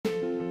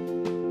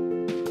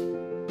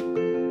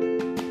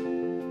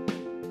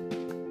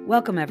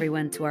Welcome,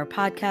 everyone, to our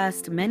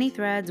podcast, Many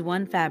Threads,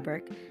 One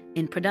Fabric,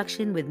 in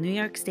production with New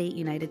York State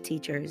United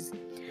Teachers.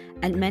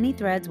 At Many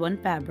Threads, One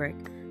Fabric,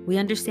 we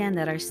understand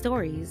that our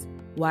stories,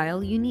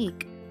 while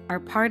unique, are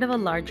part of a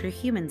larger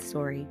human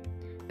story.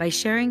 By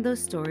sharing those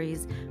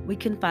stories, we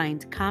can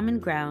find common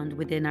ground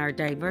within our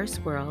diverse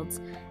worlds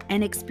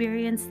and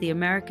experience the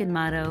American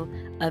motto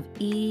of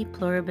E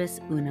pluribus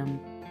unum,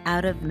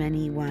 out of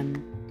many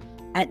one.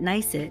 At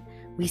NYSIT,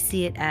 we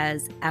see it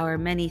as our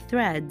many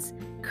threads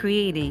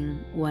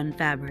creating one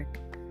fabric.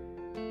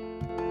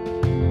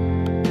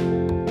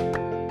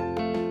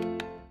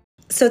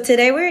 So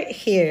today we're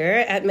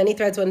here at Many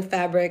Threads, One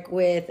Fabric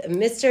with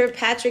Mr.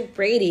 Patrick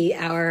Brady,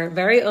 our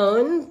very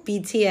own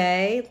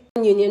BTA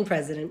Union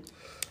President.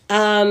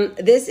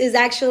 This is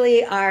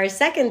actually our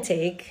second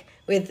take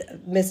with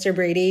Mr.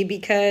 Brady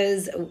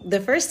because the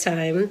first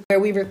time where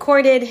we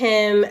recorded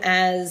him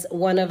as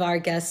one of our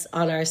guests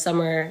on our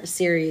summer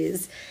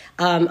series,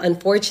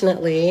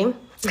 unfortunately,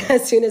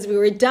 as soon as we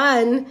were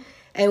done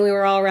and we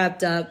were all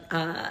wrapped up,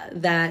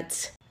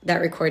 that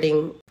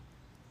recording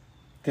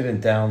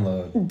didn't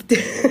download.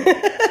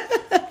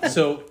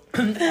 So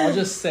I'll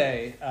just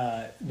say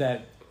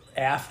that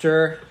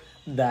after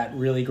that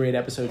really great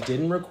episode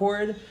didn't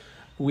record,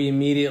 we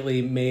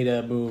immediately made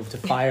a move to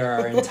fire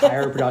our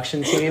entire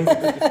production team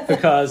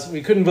because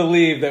we couldn't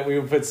believe that we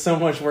would put so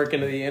much work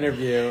into the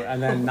interview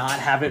and then not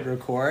have it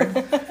record.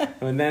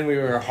 And then we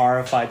were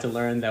horrified to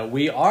learn that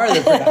we are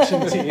the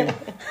production team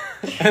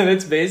and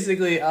it's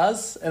basically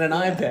us and an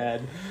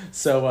iPad.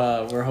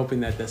 So we're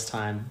hoping that this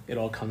time it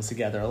all comes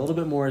together a little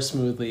bit more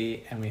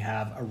smoothly and we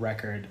have a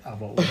record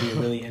of what will be a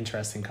really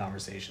interesting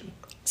conversation.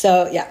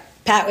 So yeah,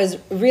 Pat was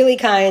really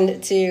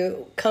kind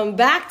to come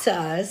back to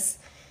us.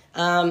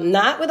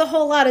 Not with a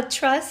whole lot of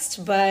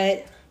trust,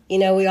 but,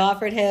 we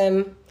offered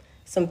him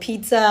some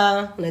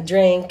pizza and a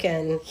drink,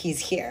 and he's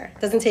here.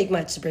 Doesn't take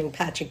much to bring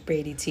Patrick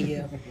Brady to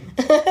you.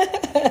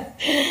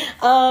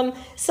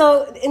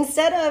 So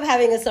instead of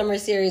having a summer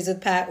series with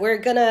Pat, we're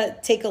going to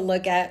take a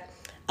look at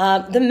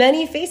the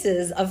many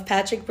faces of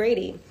Patrick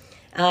Brady.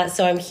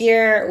 So I'm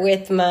here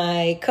with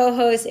my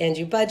co-host,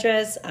 Andrew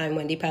Budress. I'm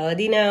Wendy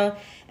Palladino,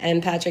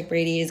 and Patrick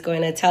Brady is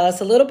going to tell us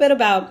a little bit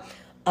about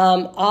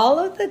all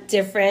of the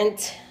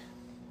different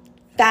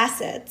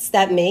facets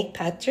that make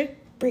Patrick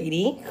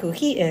Brady who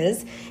he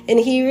is. And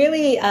he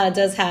really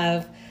does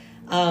have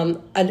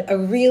a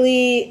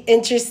really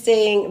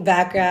interesting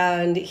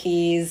background.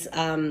 He's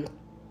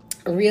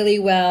really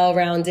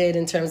well-rounded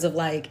in terms of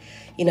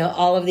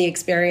all of the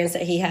experience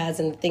that he has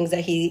and things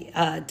that he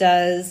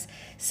does.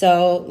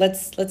 So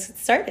let's get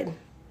started.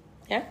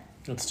 Yeah?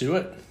 Let's do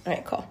it. All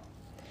right, cool.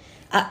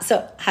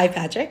 So, hi,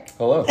 Patrick.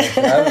 Hello, thanks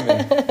for having me.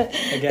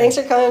 Again. Thanks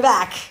for coming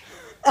back.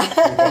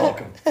 You're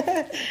welcome.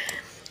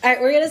 All right,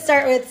 we're going to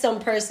start with some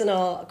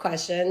personal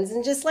questions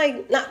and just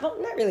not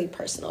really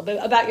personal,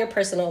 but about your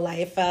personal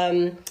life.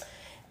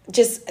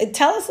 Just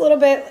tell us a little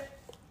bit.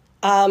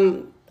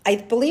 I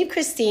believe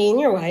Christine,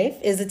 your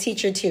wife, is a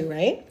teacher too,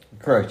 right?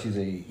 Correct. She's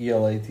a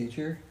ELA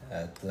teacher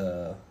at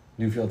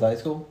Newfield High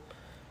School.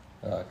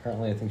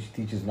 Currently, I think she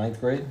teaches 9th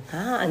grade.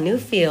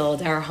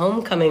 Newfield, our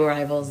homecoming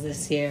rivals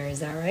this year.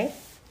 Is that right?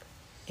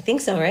 I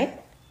think so, right?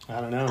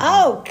 I don't know.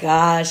 Oh,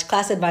 gosh.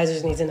 Class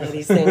advisors need to know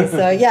these things.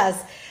 So,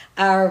 yes,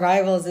 our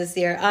rivals this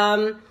year.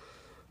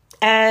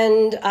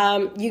 And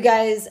you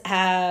guys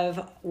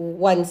have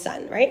one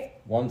son, right?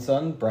 One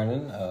son,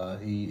 Brennan.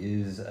 He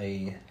is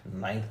a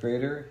 9th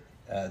grader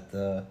at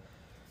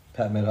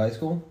Pat Med High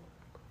School.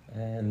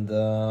 And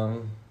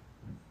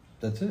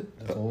that's it.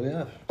 That's all we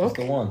have. Just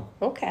the one.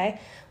 Okay.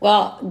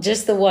 Well,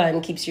 just the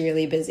one keeps you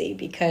really busy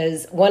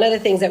because one of the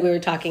things that we were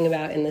talking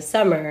about in the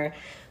summer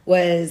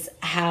was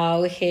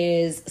how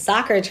his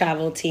soccer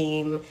travel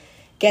team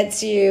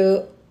gets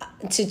you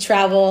to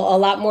travel a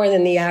lot more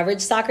than the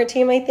average soccer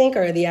team, I think,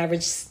 or the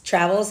average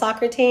travel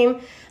soccer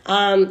team.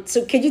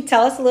 So could you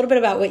tell us a little bit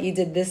about what you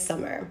did this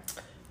summer?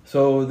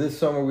 So this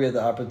summer we had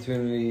the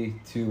opportunity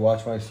to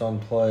watch my son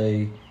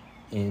play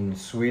in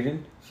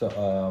Sweden.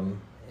 So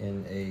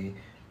in a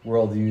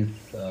World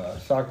Youth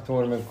soccer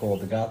tournament called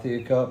the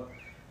Gothia Cup.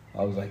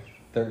 I was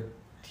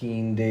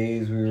 13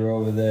 days we were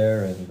over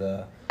there and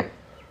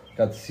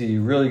got to see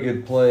really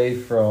good play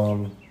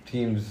from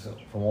teams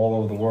from all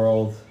over the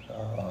world.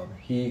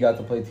 He got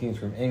to play teams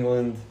from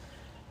England,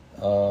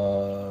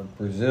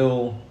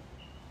 Brazil,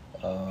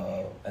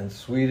 and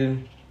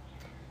Sweden.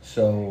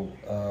 So,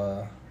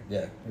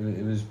 it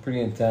was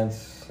pretty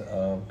intense,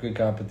 good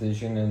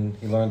competition, and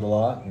he learned a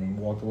lot and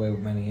walked away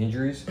with many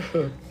injuries,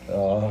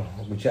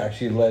 which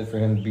actually led for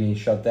him being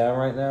shut down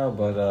right now.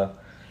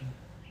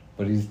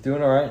 But he's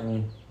doing all right,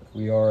 and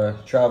we are a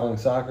traveling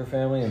soccer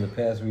family. In the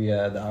past, we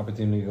had the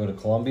opportunity to go to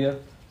Colombia,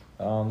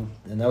 and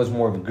that was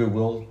more of a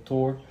goodwill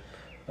tour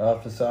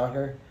for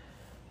soccer.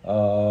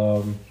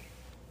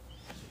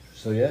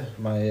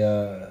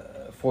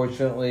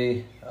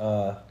 Fortunately,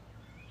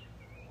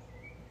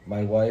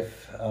 my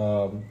wife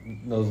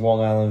knows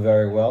Long Island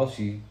very well.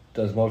 She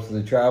does most of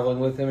the traveling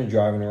with him and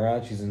driving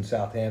around. She's in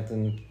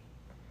Southampton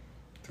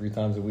 3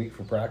 times a week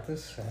for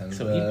practice. And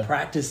so he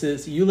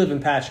practices. You live in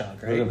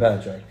Patchogue, right? I live in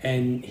Patchogue.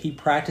 And he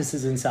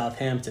practices in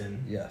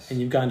Southampton. Yes. And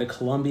you've gone to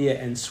Colombia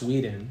and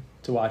Sweden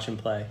to watch him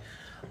play.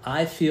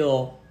 I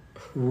feel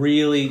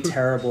really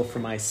terrible for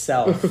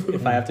myself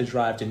if I have to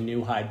drive to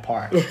New Hyde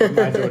Park with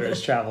my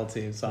daughter's travel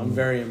team. So I'm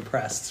very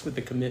impressed with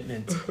the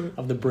commitment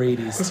of the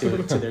Bradys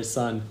to their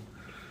son.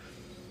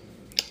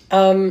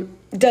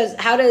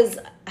 How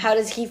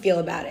does he feel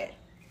about it?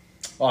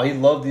 Oh, he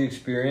loved the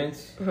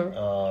experience.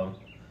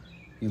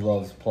 He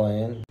loves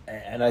playing.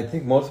 And I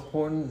think most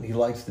important, he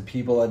likes the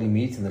people that he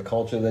meets and the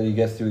culture that he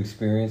gets to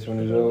experience when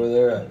he's over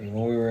there. I mean,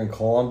 when we were in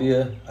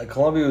Colombia,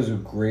 Colombia was a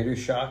greater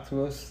shock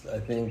to us, I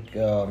think,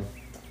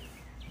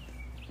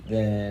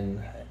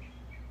 than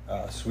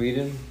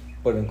Sweden.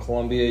 But in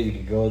Colombia, you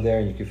could go there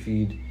and you could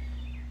feed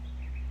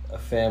a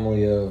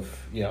family of,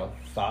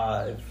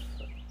 5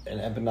 an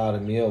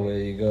empanada meal. Where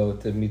you go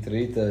to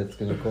Mitrita, it's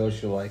going to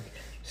cost you like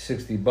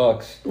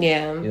 $60.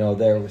 Yeah.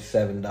 There it was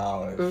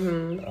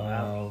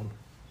 $7.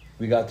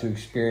 We got to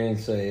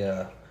experience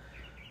a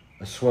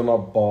swim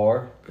up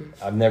bar.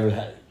 I've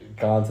never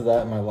gone to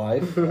that in my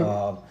life.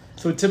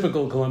 So a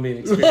typical Colombian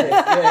experience.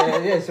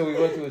 Yeah. So we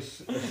went to a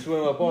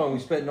swim up bar and we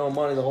spent no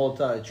money the whole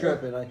entire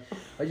trip. And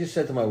I just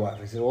said to my wife,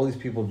 I said, all these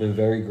people have been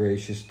very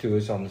gracious to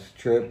us on this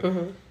trip.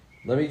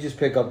 Let me just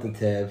pick up the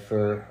tab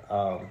for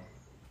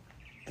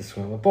the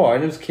swim up bar.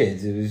 And it was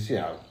kids. It was,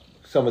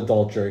 some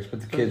adult drinks,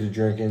 but the kids were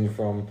drinking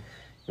from,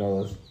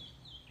 those,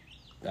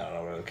 I don't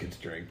know what the kids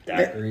drink,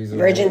 daiquiris.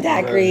 Virgin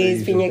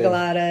daiquiris, pina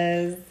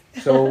coladas.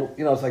 So,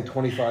 it's like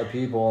 25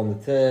 people on the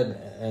tab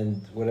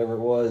and whatever it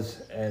was.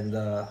 And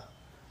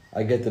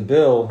I get the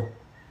bill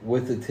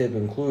with the tip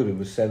included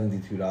was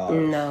 $72. No.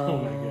 Oh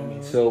my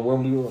goodness. So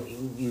when we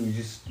were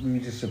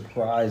just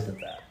surprised at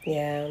that.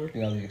 Yeah.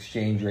 The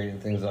exchange rate and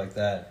things like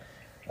that.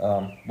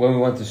 When we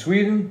went to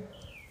Sweden,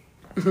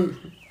 it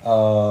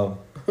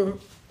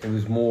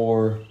was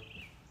more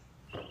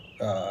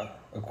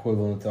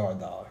equivalent to our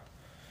dollar.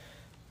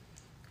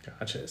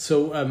 Gotcha.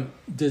 So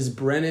has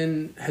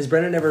Brennan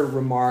ever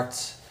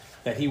remarked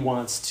that he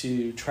wants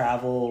to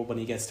travel when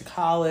he gets to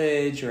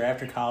college or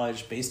after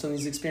college based on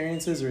these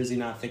experiences, or is he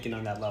not thinking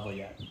on that level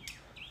yet?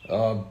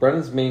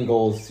 Brennan's main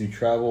goal is to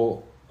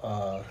travel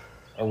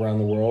around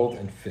the world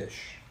and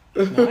fish.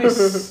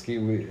 Nice.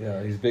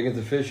 He's big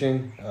into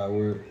fishing.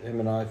 Him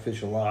and I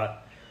fish a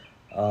lot.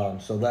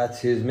 So that's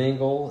his main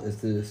goal, is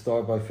to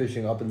start by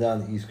fishing up and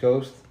down the East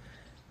Coast,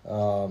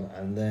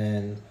 and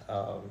then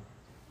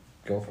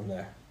go from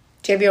there.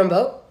 Do you have your own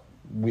boat?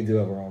 We do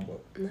have our own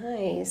boat.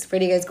 Nice. Where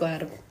do you guys go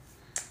out of?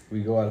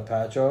 We go out of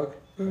Patchogue,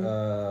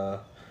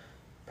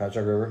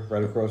 Patchogue River,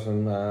 right across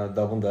from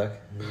Double Deck.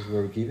 This is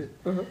where we keep it.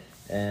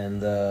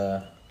 And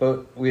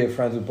but we have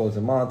friends with boats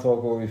in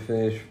Montauk where we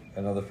fish.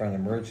 Another friend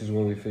in Merch is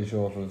where we fish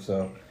off of.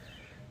 So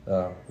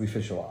we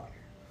fish a lot.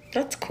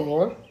 That's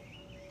cool.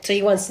 So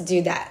he wants to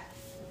do that,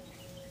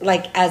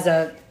 like as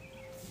a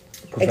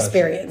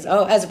experience.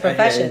 Oh, as a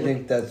profession. I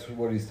think that's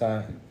what he's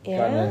kind of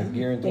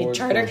gearing Like towards.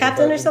 charter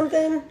captain or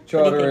something.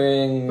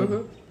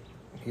 Chartering.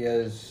 He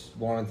has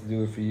wanted to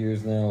do it for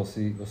years now. We'll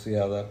see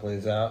how that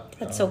plays out.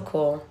 That's so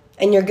cool,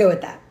 and you're good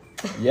with that.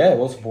 Yeah,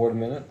 we'll support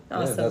him in it.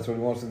 Awesome. Yeah, if that's what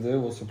he wants to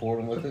do, we'll support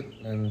him with it.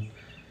 And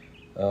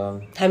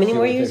how many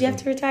more years do you have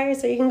to retire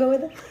so you can go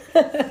with him?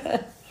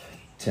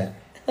 10.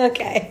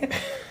 Okay.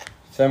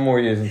 10 more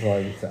years until I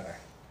retire.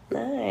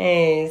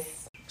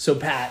 Nice. So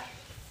Pat,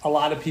 a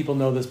lot of people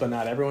know this, but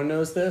not everyone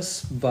knows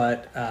this.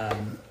 But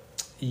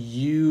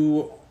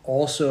you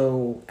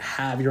also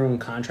have your own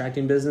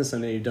contracting business. I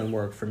know you've done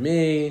work for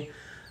me.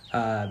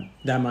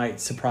 That might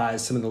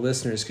surprise some of the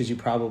listeners because you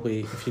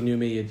probably, if you knew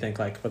me, you'd think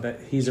like, well,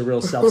 he's a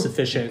real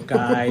self-sufficient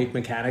guy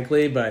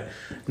mechanically, but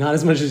not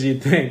as much as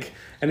you'd think.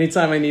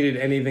 Anytime I needed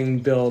anything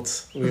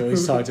built, we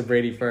always talked to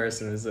Brady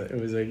first,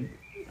 and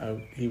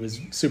he was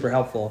super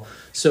helpful.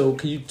 So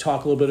can you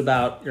talk a little bit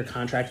about your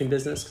contracting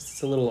business? Because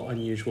it's a little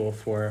unusual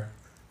for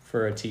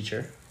a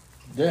teacher.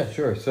 Yeah,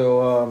 sure.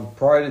 So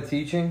prior to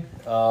teaching,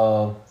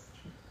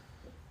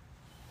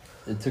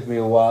 it took me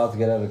a while to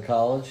get out of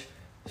college.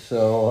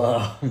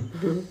 So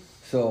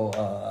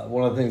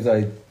one of the things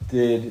I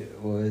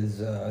did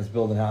was I was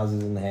building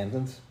houses in the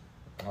Hamptons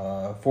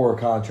for a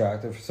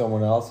contractor, for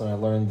someone else, and I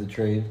learned the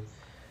trade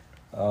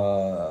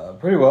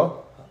pretty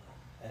well.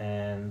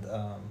 And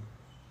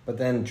but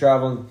then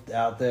traveling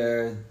out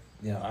there,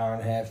 hour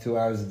and a half, 2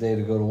 hours a day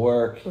to go to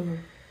work, and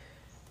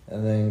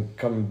then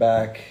coming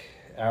back,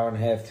 hour and a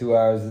half, 2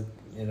 hours,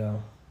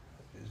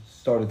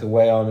 started to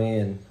weigh on me,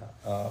 and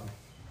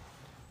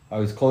I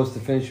was close to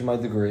finishing my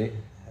degree.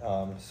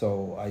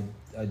 So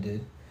I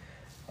did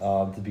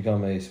to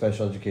become a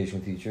special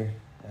education teacher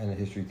and a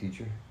history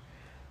teacher.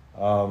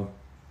 But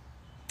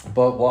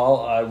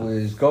while I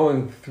was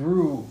going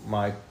through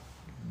my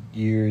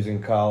years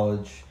in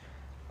college,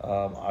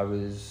 I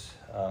was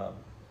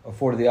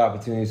afforded the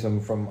opportunity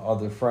from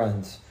other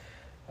friends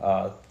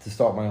to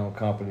start my own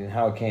company. And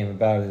how it came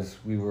about is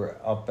we were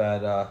up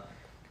at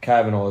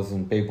Kavanaugh's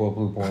in Bayport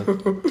Blue Point.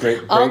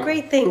 All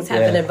great things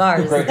happen at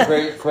bars.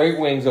 Great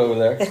wings over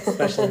there.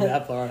 Especially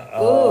that bar.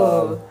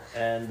 Ooh.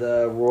 And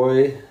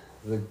Roy,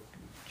 the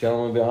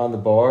gentleman behind the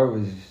bar,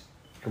 was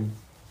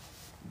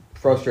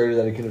frustrated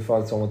that he couldn't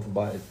find someone to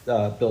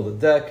build a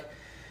deck.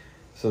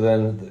 So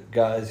then the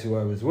guys who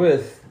I was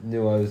with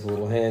knew I was a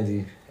little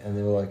handy, and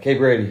they were like, "Hey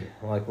Brady,"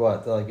 I'm like,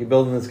 "What?" They're like, "You're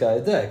building this guy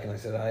a deck," and I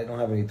said, "I don't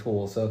have any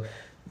tools." So,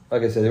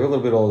 like I said, they were a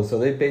little bit older, so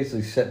they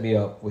basically set me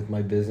up with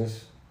my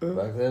business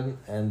back then,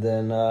 and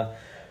then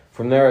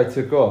from there I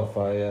took off.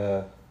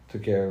 I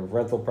took care of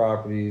rental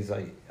properties.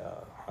 I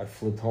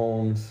flipped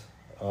homes,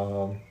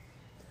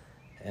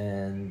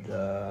 and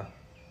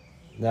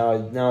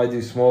now I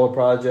do smaller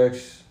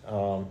projects.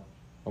 I'm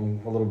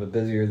a little bit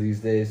busier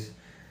these days,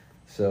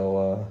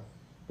 so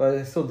but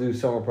I still do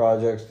summer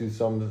projects, do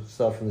some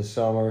stuff in the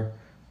summer,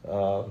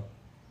 and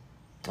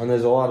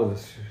there's a lot of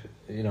us,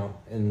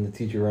 in the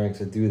teacher ranks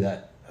that do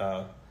that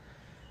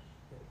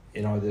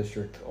in our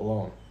district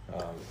alone.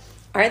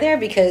 Are there?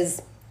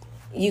 Because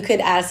you could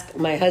ask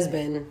my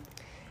husband,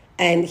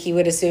 and he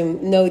would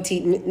assume no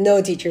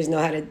teachers know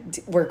how to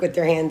work with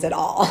their hands at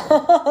all.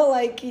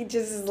 Like, he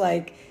just is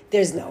like,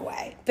 there's no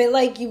way. But,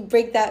 like, you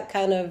break that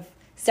kind of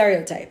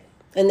stereotype.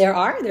 And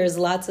there's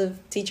lots of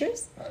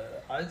teachers.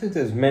 I think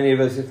there's many of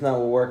us, if not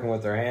we're working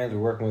with our hands, we're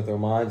working with our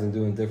minds and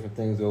doing different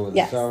things over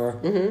the summer.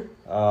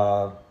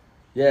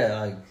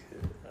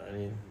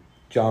 Mm-hmm.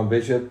 John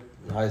Bishop,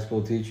 high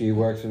school teacher, he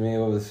works with me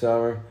over the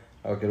summer.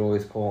 I could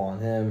always call on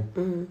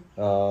him.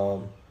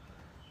 Mm-hmm.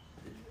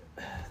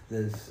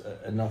 There's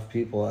enough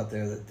people out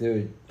there that do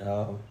it.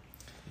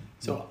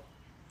 So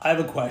I have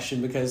a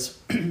question, because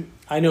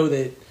I know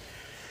that,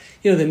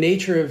 the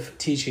nature of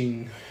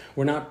teaching,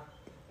 we're not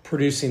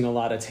producing a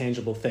lot of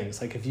tangible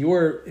things. Like if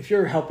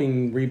you're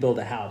helping rebuild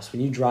a house,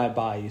 when you drive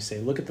by, you say,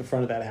 "Look at the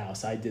front of that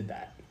house. I did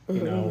that."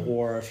 Mm-hmm.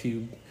 Or if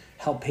you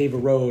help pave a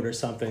road or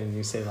something, and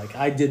you say, like,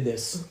 I did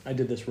this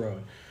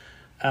road.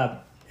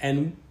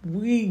 And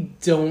we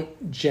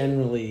don't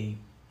generally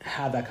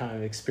have that kind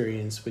of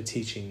experience with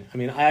teaching. I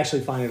mean, I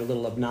actually find it a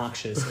little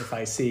obnoxious if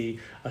I see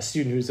a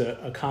student who's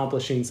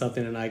accomplishing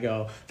something and I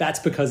go, "That's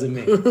because of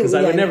me," because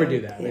I would never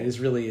do that. Yeah. It is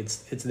really,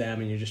 it's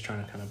them, and you're just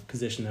trying to kind of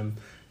position them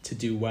to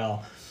do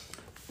well.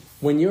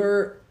 When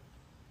you're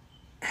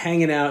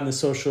hanging out in the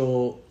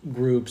social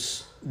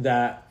groups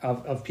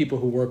of people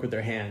who work with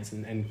their hands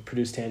and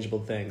produce tangible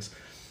things,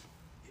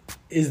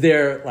 is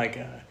there like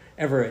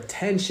ever a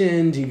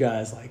tension? Do you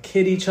guys like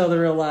kid each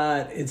other a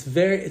lot? It's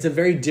a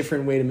very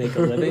different way to make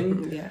a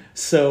living. Yeah.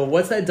 So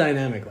what's that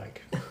dynamic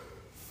like?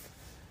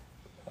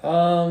 It's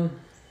a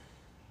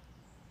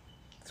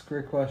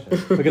great question.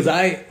 Because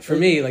for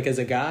me, like as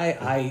a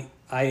guy,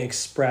 I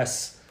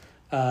express,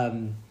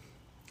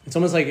 it's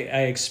almost like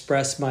I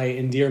express my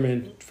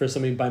endearment for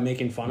somebody by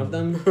making fun of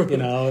them,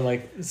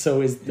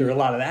 so is there a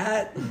lot of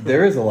that?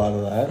 There is a lot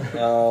of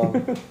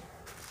that.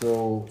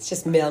 So it's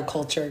just male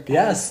culture, guys.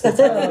 Yes, that's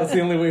the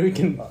only way we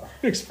can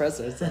express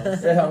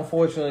ourselves. Yeah,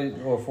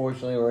 unfortunately, or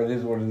fortunately, or it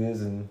is what it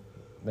is, and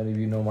many of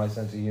you know my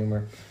sense of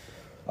humor.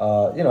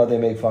 They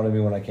make fun of me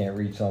when I can't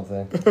reach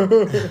something,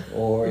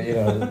 or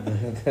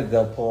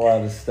they'll pull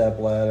out a step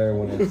ladder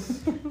when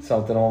it's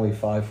something only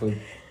 5 foot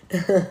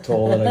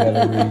tall that I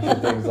gotta reach,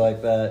 and things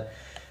like that.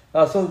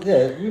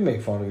 We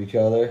make fun of each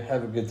other,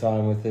 have a good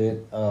time with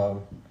it.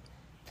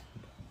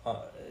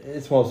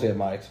 It's mostly at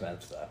my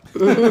expense, though.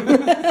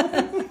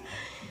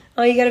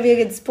 Oh, you gotta be a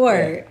good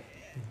sport.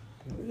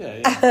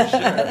 Yeah, for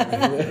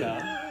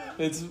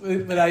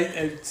sure. But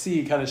I see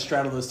you kind of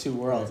straddle those two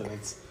worlds, and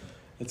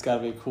it's got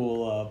to be a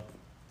cool,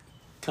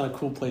 kind of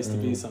cool place to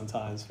be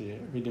sometimes for you.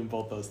 You're doing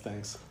both those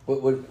things.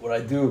 What I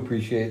do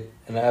appreciate,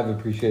 and I have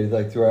appreciated,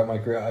 like throughout my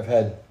career, I've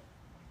had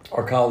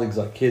our colleagues,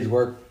 like kids,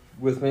 work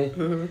with me,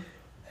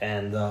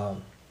 and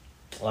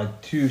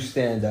like two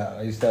stand out.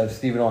 I used to have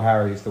Stephen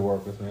O'Hara used to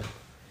work with me,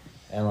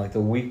 and like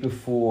the week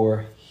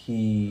before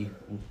he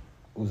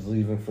was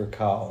leaving for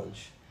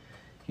college,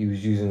 he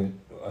was using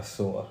a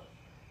saw,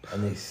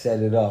 and they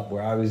set it up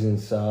where I was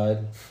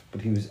inside, but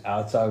he was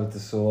outside with the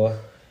saw,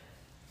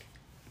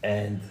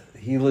 and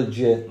he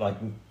legit like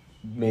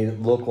made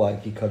it look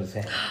like he cut his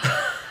hand.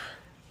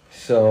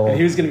 So and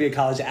he was going to be a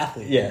college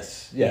athlete.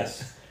 Yes. Yeah.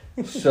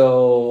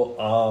 So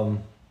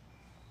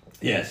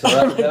so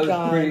that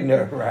was pretty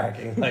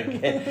nerve-wracking. Like,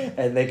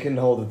 and they couldn't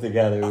hold it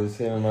together. It was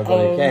him and my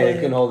buddy Ken. They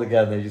couldn't hold it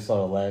together. They just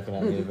started laughing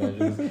at me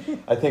eventually.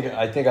 I think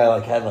I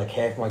like had like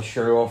half my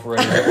shirt off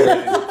already.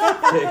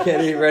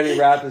 Getting ready to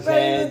wrap his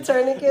hand.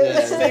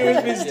 Tourniquet. Stay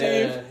with me,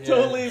 Steve.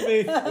 Don't leave me.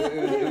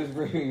 It was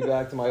bringing me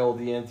back to my old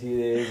EMT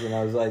days, and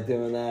I was like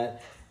doing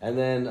that. And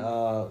then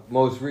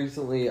most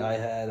recently, I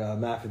had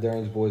Matt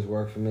Federian's boys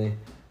work for me,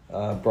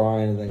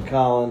 Brian and then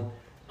Colin.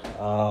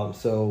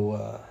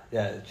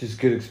 Just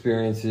good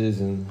experiences,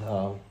 and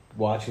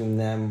watching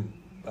them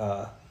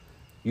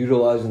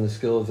utilizing the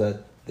skills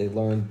that they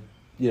learned,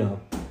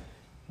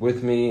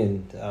 with me,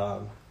 and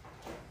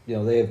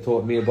they have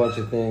taught me a bunch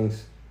of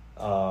things.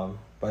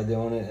 by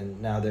doing it,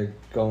 and now they're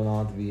going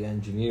on to be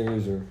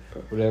engineers or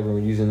whatever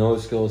and using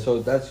those skills.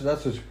 So that's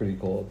what's pretty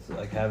cool. It's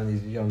like having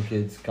these young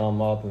kids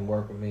come up and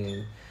work with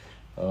me,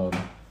 and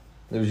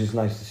it was just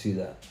nice to see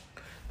that.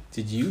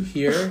 Did you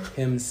hear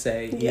him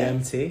say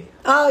EMT?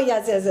 Oh,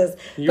 yes.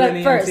 You're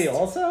an EMT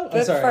also?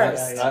 But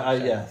first,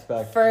 Yes,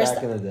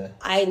 back in the day.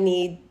 I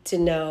need to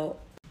know.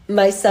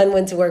 My son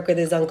went to work with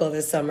his uncle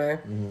this summer.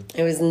 Mm-hmm.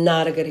 It was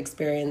not a good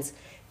experience.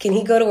 Can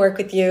he go to work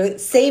with you?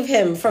 Save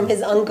him from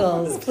his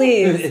uncles,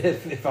 please.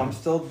 If I'm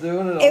still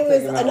doing it, it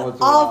was an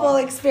awful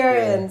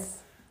experience.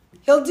 Yeah.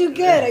 He'll do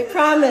good, I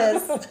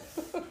promise.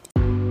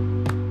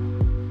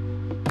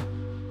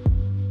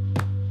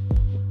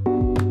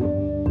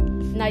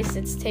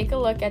 NYSET's Take a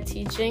Look at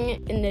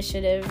Teaching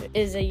initiative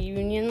is a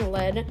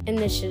union-led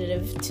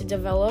initiative to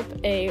develop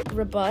a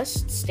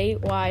robust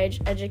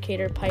statewide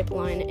educator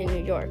pipeline in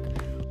New York.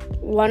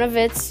 One of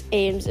its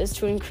aims is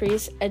to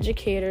increase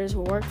educators'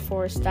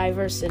 workforce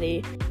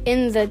diversity.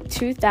 In the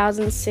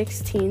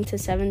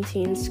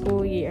 2016-17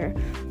 school year,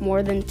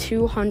 more than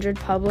 200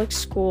 public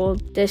school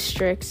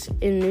districts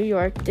in New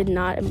York did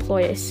not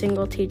employ a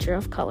single teacher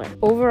of color.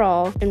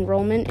 Overall,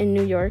 enrollment in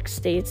New York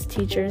State's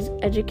teachers'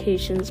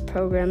 education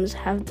programs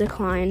have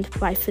declined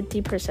by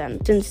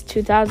 50% since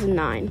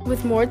 2009.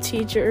 With more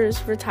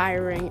teachers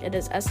retiring, it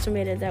is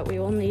estimated that we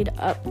will need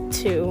up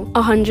to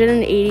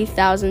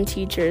 180,000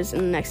 teachers in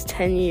the next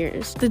 10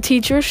 years. The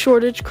teacher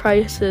shortage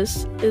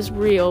crisis is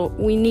real.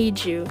 We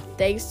need you.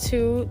 Thanks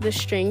to the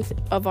strength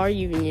of our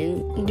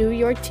union, New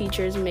York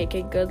teachers make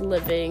a good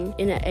living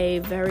in a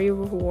very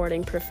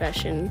rewarding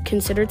profession.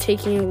 Consider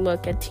taking a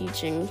look at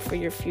teaching for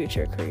your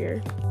future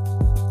career.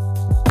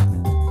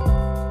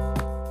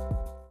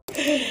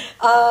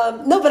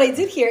 No, but I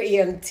did hear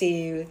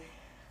EMT.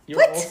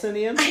 You're also an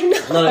EMT? I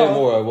know. Not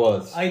anymore, I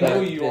was. I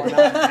know you are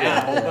not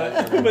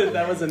now, but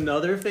that was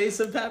another face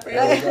of Pat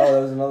Brady? That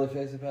was another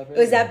face of Pat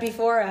Brady? Was that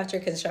before or after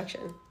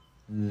construction?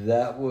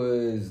 That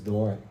was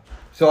during.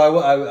 So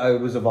I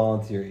was a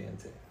volunteer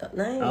EMT. Oh,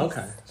 nice.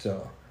 Okay.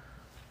 So,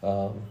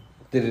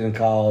 did it in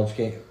college,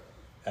 came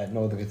at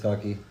Northern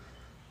Kentucky,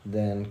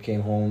 then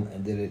came home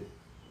and did it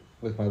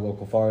with my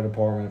local fire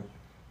department,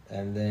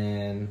 and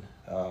then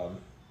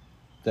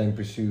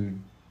finished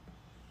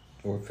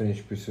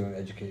pursuing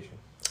education.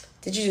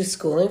 Did you do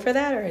schooling for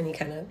that or any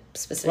kind of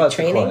specific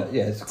training?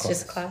 It's a class.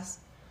 Just a class.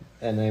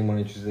 And anyone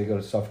interested, they go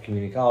to Suffolk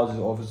Community Colleges.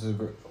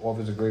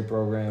 Offers a great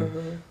program.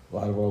 Mm-hmm. A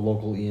lot of our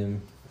local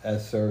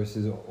EMS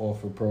services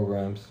offer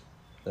programs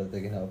that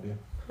they can help you.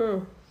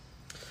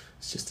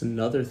 It's just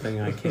another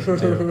thing I can't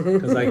do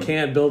because I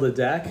can't build a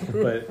deck,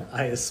 but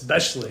I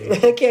especially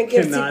can't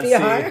give cannot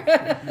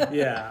CPR. See.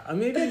 Yeah,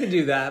 maybe I could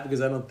do that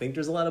because I don't think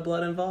there's a lot of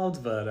blood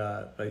involved. But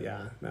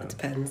yeah, no. It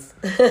depends.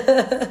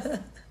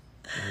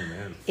 Oh,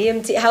 man.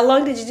 EMT. How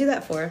long did you do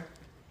that for?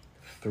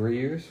 3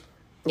 years.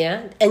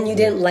 Yeah, and you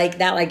didn't like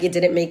that. Like it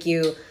didn't make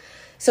you.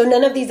 So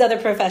none of these other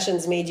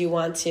professions made you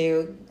want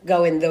to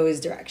go in those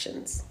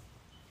directions.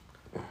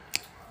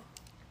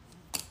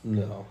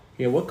 No.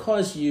 Yeah, what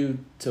caused you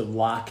to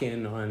lock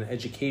in on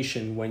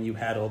education when you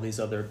had all these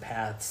other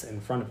paths in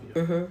front of you?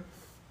 Mm-hmm.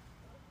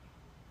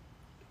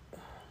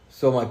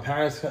 So my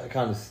parents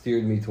kind of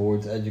steered me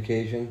towards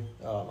education.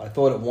 I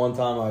thought at one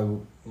time I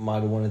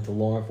might have went into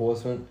law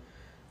enforcement.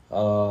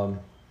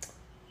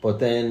 But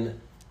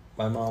then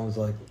my mom was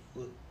like,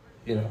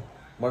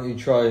 why don't you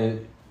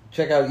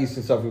check out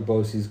Eastern Suffolk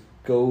BOCES,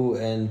 go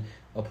and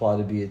apply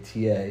to be a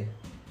TA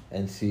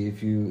and see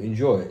if you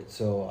enjoy it.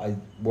 So I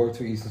worked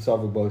for Eastern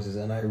Suffolk BOCES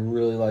and I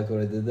really liked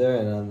what I did there,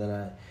 and then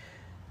I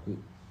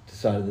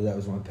decided that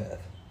was my path.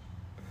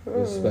 It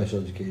was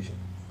special education.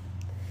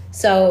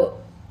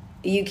 So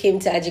you came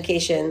to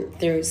education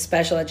through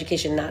special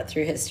education, not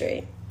through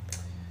history.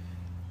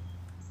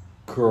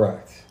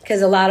 Correct.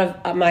 Because a lot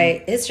of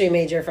my history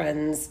major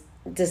friends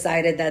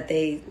decided that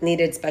they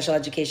needed special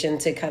education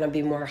to kind of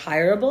be more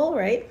hireable,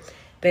 right?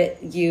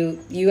 But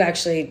you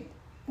actually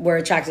were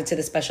attracted to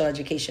the special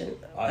education.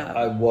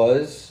 I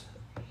was.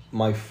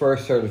 My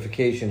first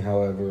certification,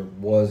 however,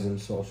 was in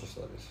social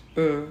studies.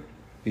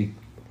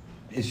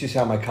 It's just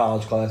how my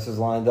college classes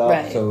lined up.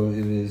 Right. So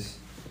it was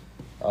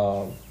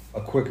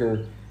a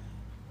quicker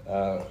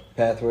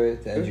pathway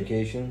to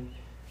education.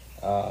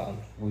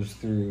 Was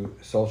through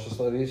social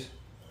studies.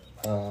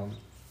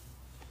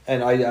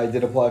 And I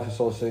did apply for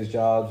social studies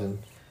jobs, and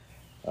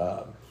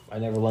I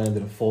never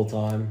landed a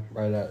full-time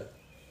right out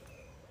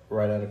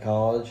of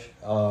college.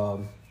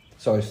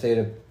 So I stayed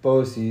at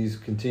BOCES,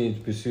 continued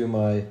to pursue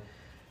my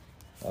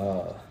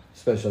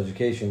special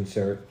education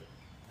cert,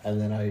 and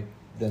then I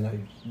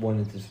went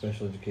into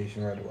special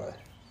education right away.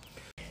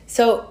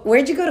 So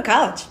where'd you go to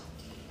college?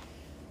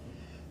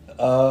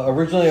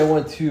 Originally, I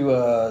went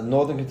to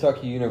Northern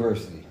Kentucky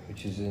University,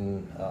 which is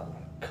in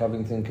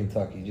Covington,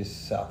 Kentucky,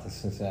 just south of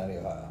Cincinnati,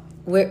 Ohio.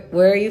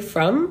 Where are you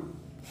from?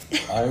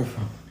 I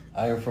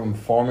am from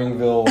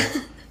Farmingville,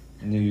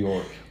 New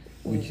York,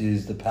 which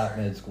is the Pat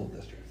Med School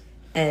District.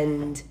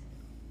 And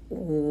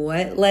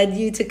what led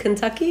you to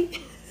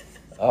Kentucky?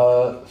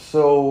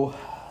 So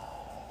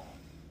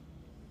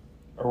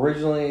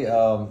Originally,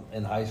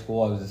 in high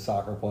school, I was a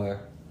soccer player.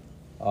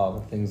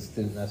 Things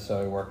didn't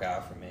necessarily work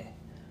out for me.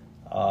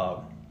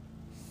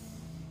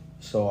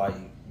 So I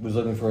was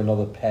looking for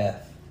another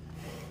path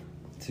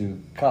to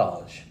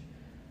college.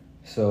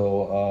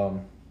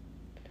 So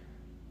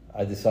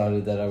I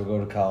decided that I would go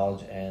to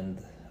college,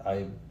 and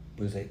I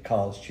was a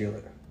college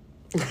cheerleader.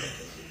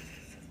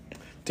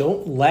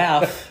 Don't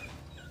laugh,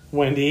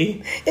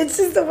 Wendy. It's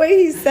just the way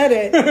he said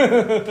it.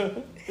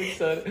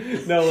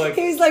 No, like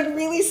He's like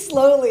really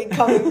slowly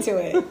coming to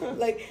it.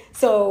 Like,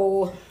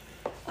 so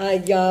I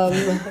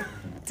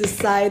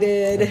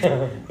decided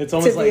it's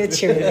almost to be like a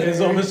cheerleader. It's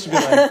almost to be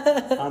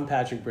like, I'm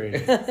Patrick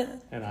Brady,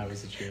 and I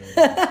was a cheerleader.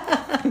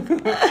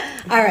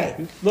 All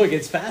right. Look,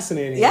 it's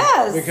fascinating.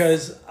 Yes.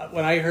 Because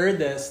when I heard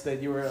this,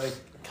 that you were like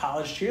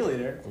college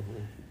cheerleader,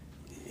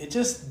 it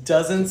just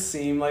doesn't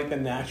seem like a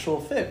natural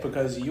fit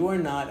because you are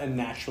not a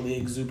naturally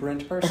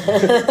exuberant person.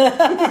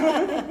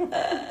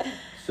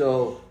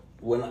 So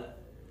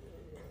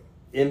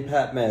in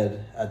Pat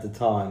Med at the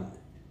time,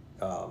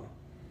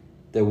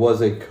 there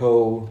was a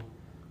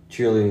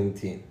co-cheerleading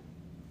team.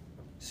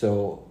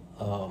 So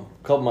a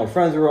couple of my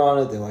friends were on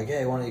it. They're like,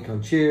 "Hey, why don't you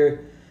come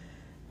cheer?"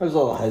 I was a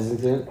little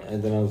hesitant,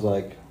 and then I was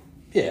like,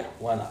 "Yeah,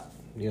 why not?"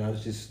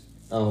 It's just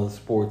another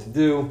sport to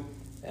do.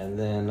 And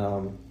then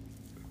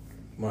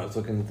when I was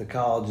looking at the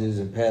colleges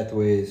and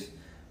pathways,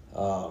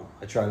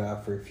 I tried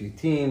out for a few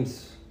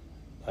teams.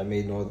 I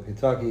made Northern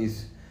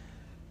Kentucky's.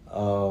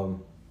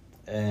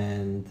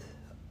 And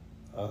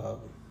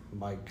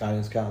my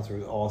guidance counselor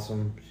was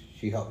awesome.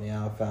 She helped me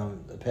out,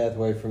 found a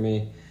pathway for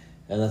me,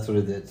 and that's what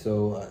I did.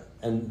 So,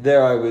 and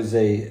there I was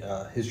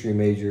a history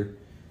major.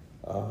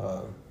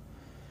 But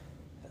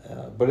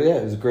yeah,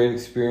 it was a great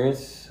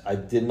experience. I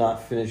did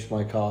not finish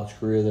my college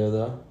career there,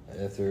 though.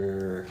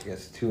 After, I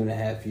guess,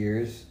 2.5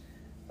 years,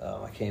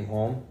 I came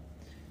home.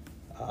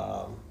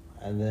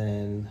 And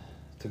then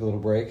took a little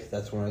break.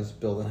 That's when I was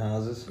building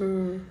houses.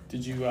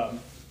 Did you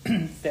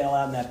fail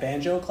out in that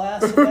banjo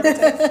class?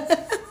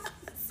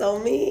 So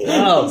mean.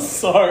 No.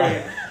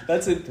 Sorry.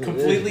 That's a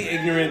completely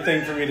ignorant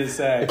thing for me to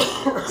say.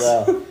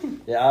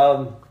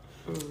 Yeah.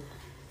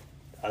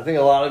 I think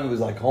a lot of it was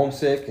like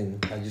homesick,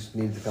 and I just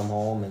needed to come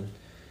home and,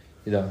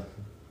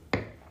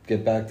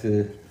 get back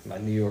to my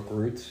New York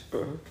roots.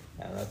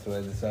 And that's what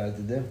I decided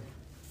to do.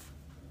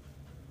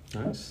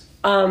 Nice.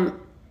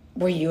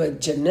 Were you a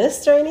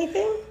gymnast or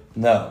anything?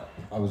 No,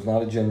 I was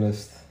not a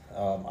gymnast.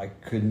 I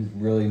couldn't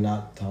really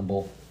not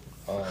tumble.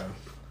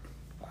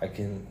 I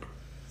can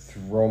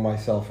throw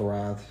myself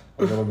around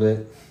a little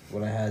bit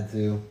when I had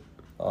to.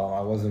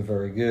 I wasn't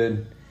very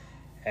good.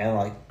 And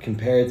like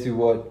compared to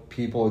what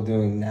people are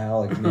doing now,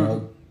 like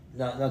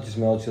not just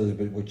male cheerleaders,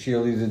 but what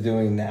cheerleaders are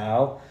doing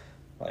now,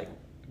 like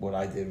what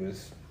I did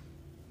was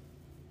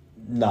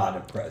not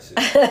impressive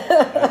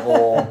at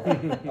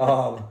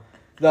all.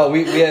 No,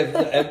 we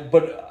have,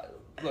 but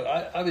look,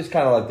 I was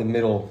kind of like the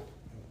middle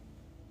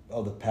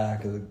of the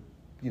pack of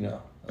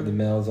the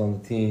males on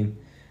the team.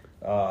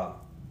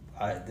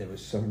 There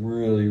was some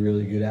really,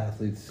 really good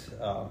athletes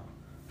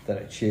that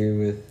I cheered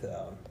with.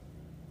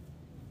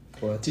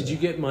 But, did you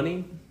get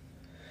money?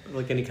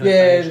 Like any kind of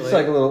financial it's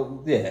like a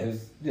little, it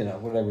was,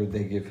 whatever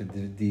they give for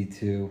the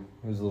D2.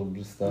 It was a little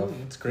bit of stuff.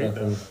 It's great,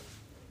 though.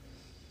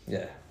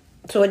 Yeah.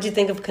 So what did you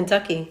think of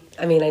Kentucky?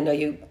 I mean, I know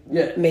you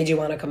made you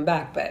want to come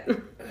back, but...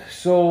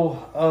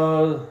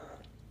 So,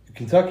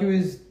 Kentucky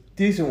was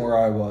decent where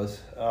I was.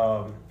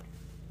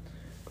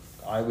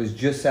 I was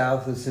just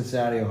south of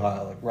Cincinnati,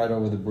 Ohio, like right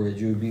over the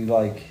bridge. It would be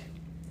like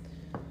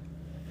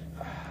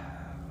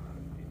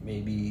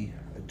maybe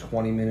a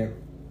 20-minute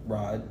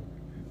ride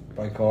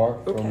by car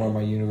from where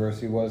my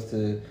university was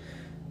to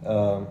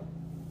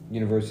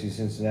University of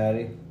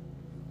Cincinnati.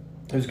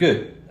 It was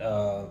good.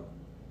 I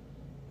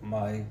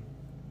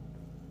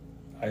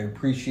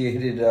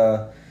appreciated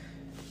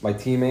my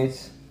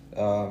teammates.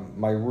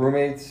 My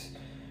roommates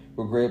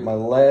were great. My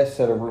last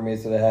set of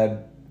roommates that I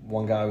had,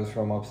 one guy was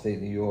from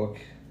upstate New York.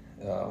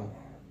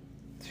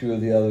 Two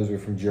of the others were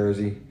from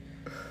Jersey.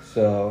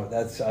 So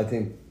that's, I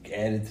think,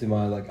 added to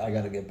my, I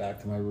got to get back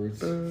to my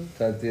roots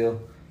type deal.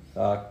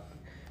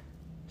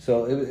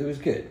 So it was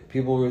good.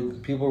 People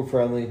were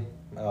friendly.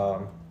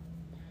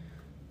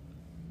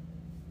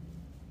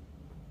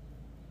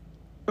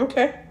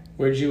 Okay.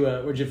 Where'd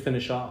you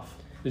finish off?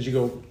 Did you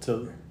go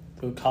to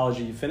the college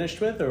that you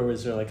finished with, or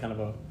was there kind of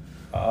a...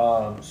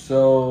 I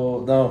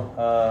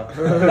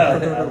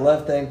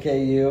left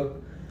NKU.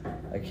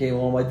 I came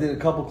home. I did a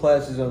couple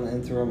classes on the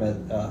interim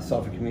at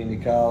Suffolk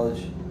Community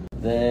College.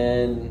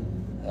 Then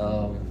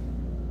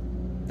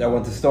I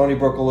went to Stony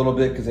Brook a little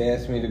bit because they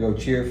asked me to go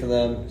cheer for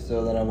them.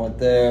 So then I went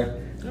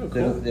there. Oh,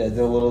 cool. Did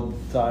a little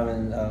time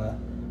in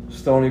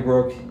Stony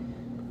Brook.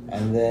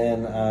 And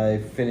then I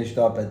finished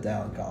up at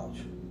Dowling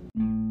College.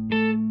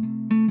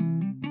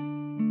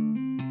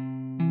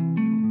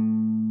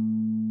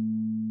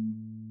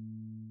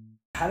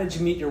 How did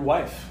you meet your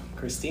wife,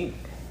 Christine?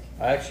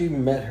 I actually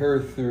met her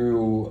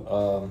through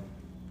a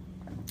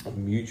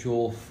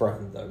mutual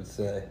friend, I would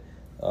say,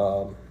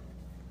 that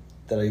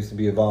I used to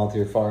be a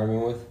volunteer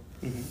fireman with.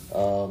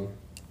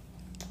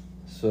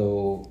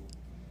 So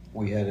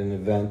we had an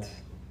event,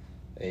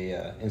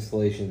 a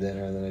installation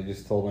dinner, and then I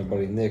just told my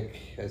buddy Nick,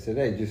 I said,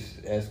 hey,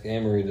 just ask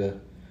Amory to,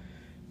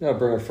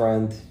 bring a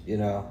friend,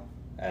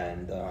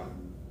 and I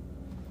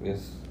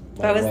guess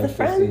That was the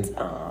friend?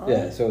 Aww.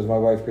 Yeah, so it was my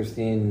wife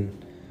Christine.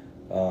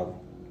 So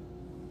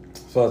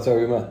that's how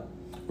we met.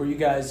 Were you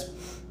guys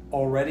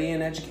already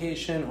in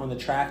education, on the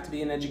track to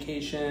be in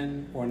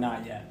education, or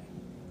not yet?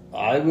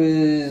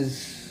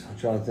 I'm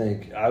trying to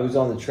think. I was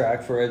on the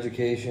track for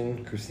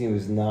education. Christine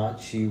was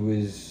not. She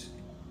was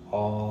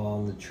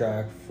on the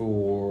track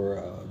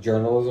for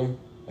journalism,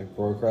 like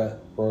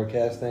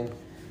broadcasting.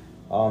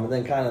 And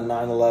then kind of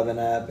 9/11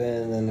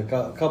 happened, and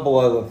a couple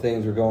other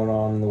things were going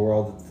on in the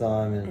world at the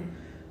time. And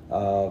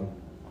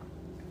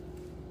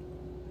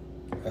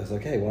I was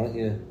like, hey, why don't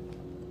you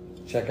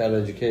check out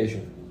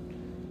education?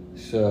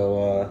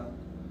 So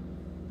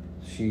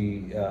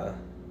she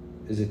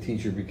is a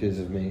teacher because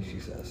of me, she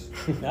says.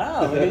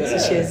 So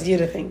she has you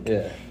to think.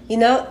 Yeah.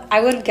 I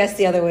would have guessed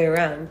the other way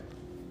around.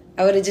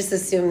 I would have just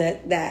assumed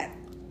that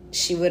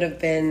she would have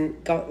been,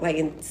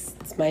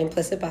 it's my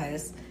implicit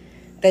bias,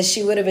 that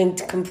she would have been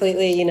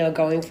completely,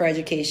 going for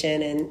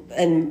education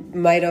and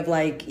might have,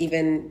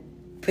 even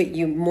put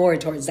you more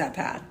towards that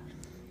path.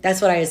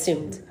 That's what I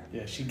assumed.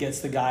 Yeah, she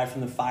gets the guy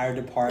from the fire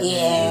department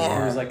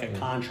who's like a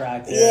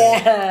contractor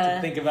to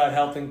think about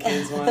helping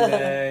kids one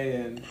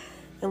day.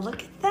 And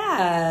look at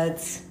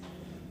that.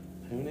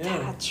 Who knew?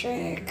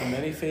 Patrick. The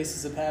many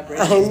faces of Pat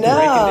Brady. I know. Breaking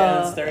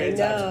down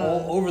stereotypes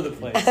all over the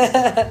place.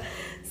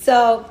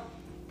 So,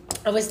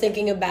 I was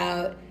thinking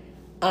about,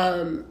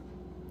 do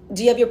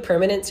you have your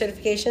permanent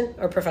certification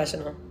or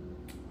professional?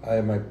 I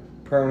have my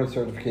permanent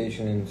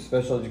certification in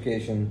special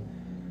education,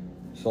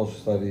 social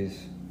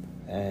studies,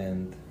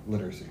 and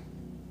literacy.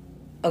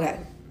 Okay.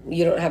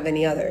 You don't have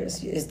any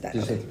others, is that?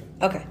 Just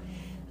okay.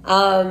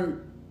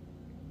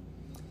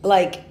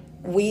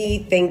 We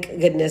thank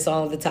goodness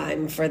all the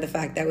time for the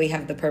fact that we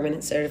have the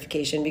permanent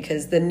certification,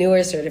 because the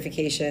newer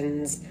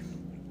certifications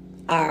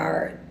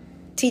are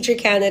teacher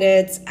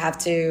candidates have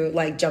to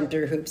jump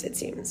through hoops, it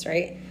seems,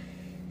 right?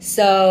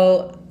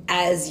 So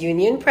as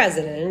union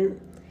president,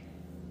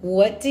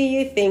 what do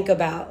you think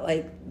about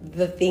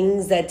the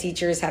things that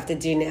teachers have to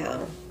do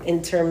now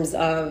in terms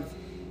of,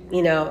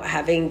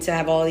 having to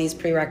have all these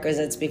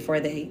prerequisites before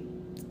they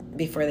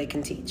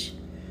can teach?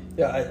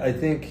 Yeah, I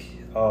think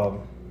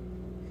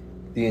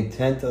the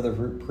intent of the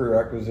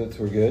prerequisites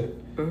were good.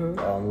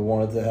 Mm-hmm. We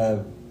wanted to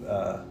have,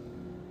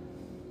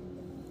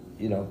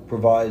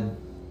 provide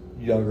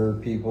younger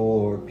people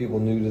or people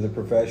new to the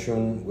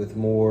profession with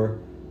more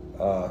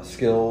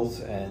skills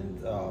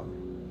and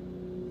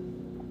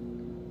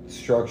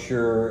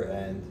structure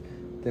and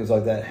things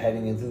like that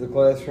heading into the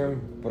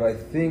classroom. But I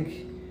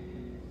think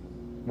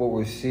what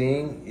we're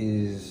seeing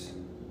is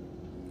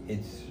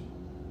it's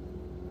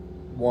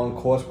one,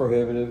 cost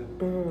prohibitive,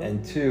 mm-hmm.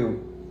 and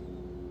two,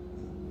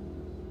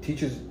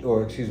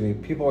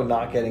 people are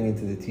not getting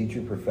into the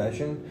teacher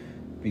profession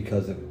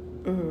because of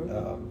it.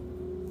 Mm-hmm.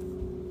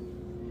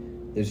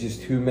 There's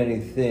just too many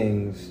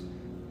things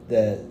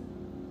that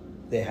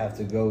they have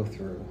to go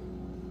through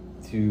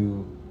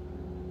to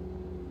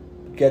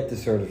get the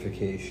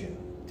certification,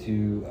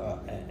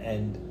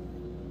 and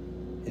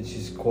it's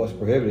just cost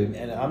prohibitive.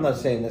 And I'm not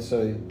saying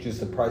necessarily just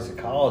the price of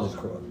college is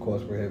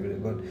cost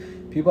prohibitive, but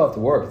people have to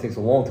work. It takes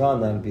a long time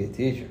now to be a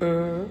teacher.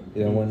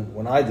 Mm-hmm.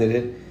 When I did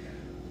it,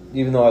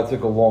 even though I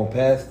took a long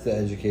path to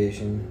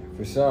education,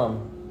 for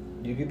some,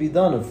 you could be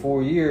done in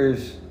 4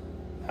 years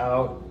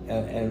out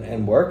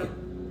and working.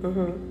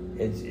 Mm-hmm.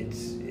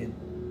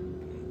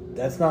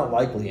 That's not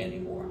likely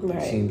anymore. Right.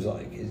 It seems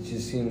like it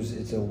just seems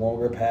it's a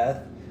longer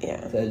path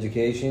to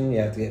education. You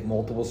have to get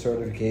multiple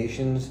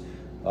certifications.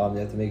 You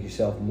have to make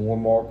yourself more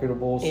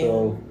marketable. Yeah.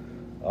 So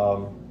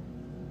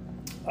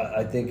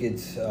I think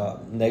it's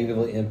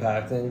negatively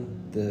impacting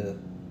the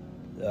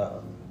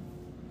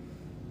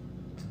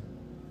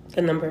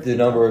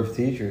number of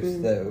teachers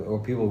mm-hmm. or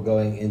people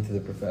going into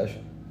the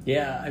profession.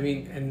 Yeah, I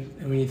mean, and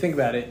when you think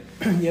about it,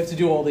 you have to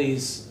do all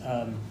these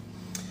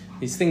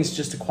things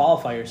just to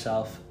qualify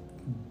yourself.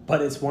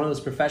 But it's one of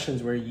those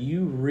professions where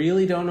you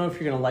really don't know if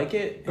you're going to like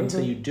it until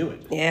mm-hmm. you do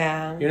it.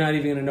 Yeah. You're not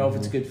even going to know if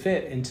it's a good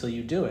fit until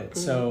you do it. Mm-hmm.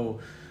 So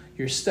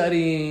you're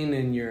studying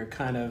and you're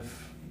kind of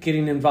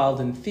getting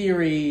involved in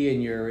theory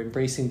and you're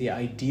embracing the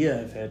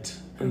idea of it.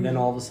 And mm-hmm. then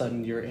all of a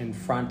sudden you're in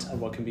front of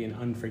what can be an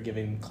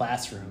unforgiving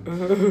classroom.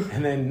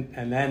 Mm-hmm.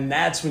 And then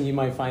that's when you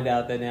might find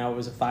out that now it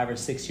was a 5 or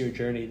 6 year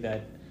journey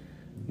that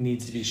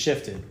needs to be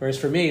shifted. Whereas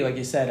for me, like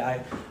you said,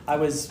 I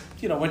was,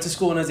 went to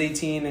school when I was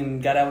 18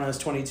 and got out when I was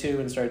 22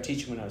 and started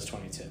teaching when I was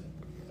 22.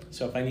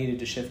 So if I needed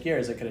to shift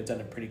gears, I could have done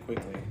it pretty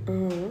quickly.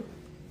 Mm-hmm.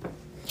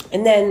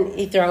 And then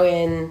you throw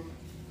in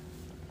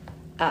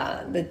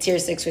the Tier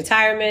 6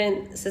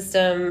 retirement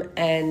system,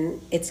 and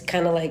it's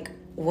kind of like,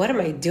 what am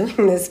I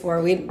doing this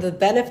for? The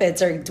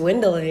benefits are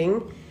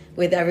dwindling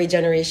with every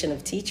generation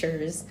of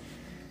teachers.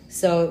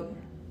 So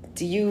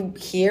do you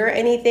hear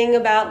anything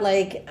about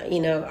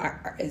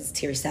is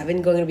Tier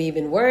 7 going to be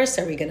even worse?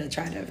 Are we going to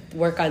try to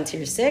work on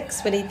Tier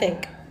 6? What do you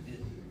think?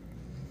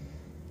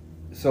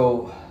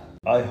 So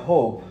I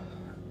hope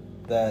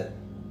that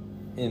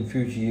in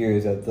future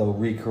years that they'll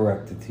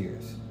recorrect the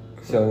tiers.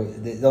 So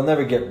they'll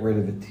never get rid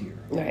of a tier.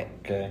 Right.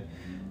 Okay.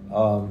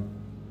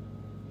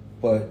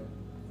 But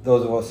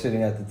those of us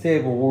sitting at the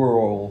table, we're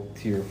all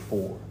tier 4.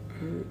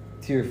 Mm-hmm.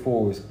 Tier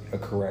 4 was a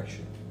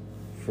correction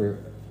for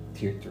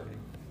tier 3,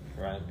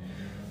 right?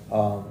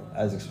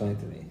 As explained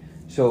to me.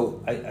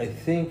 So I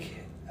think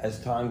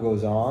as time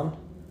goes on,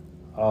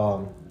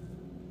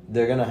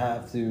 they're going to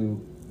have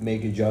to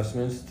make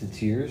adjustments to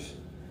tiers.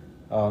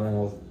 And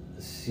we'll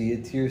see a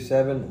tier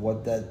 7.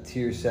 What that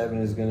tier 7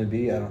 is going to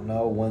be, I don't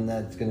know. When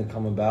that's going to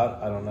come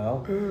about, I don't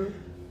know.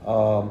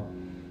 Mm-hmm.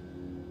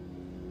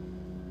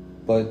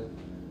 But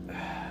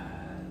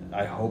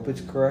I hope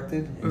it's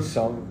corrected in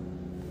some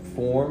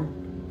form,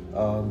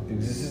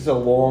 because this is a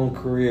long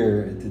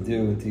career to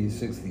do into your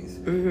 60s.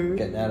 Mm-hmm.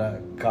 Getting out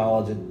of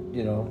college,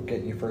 and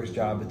getting your first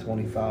job at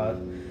 25. I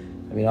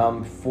mean,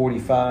 I'm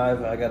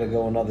 45. I got to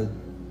go another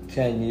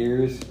 10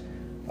 years.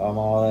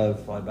 I'll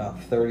have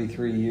about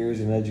 33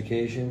 years in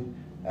education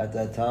at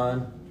that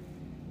time.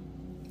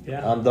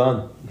 Yeah, I'm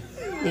done.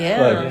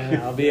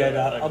 Yeah, I'll be at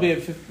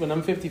when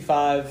I'm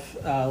 55.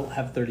 I'll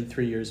have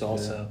 33 years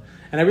also,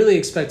 and I really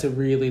expect to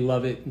really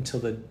love it until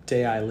the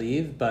day I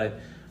leave. But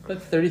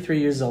 33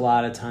 years is a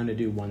lot of time to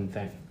do one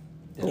thing.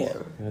 Yeah,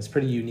 and it's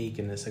pretty unique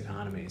in this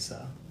economy.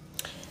 So,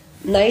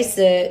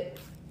 NYSUT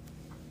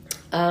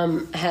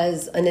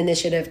has an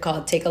initiative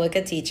called Take a Look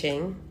at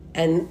Teaching,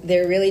 and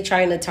they're really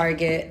trying to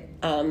target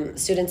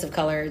students of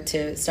color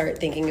to start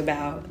thinking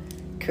about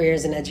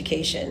careers in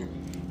education.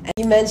 And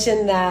you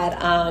mentioned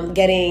that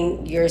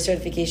getting your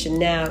certification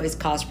now is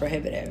cost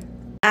prohibitive.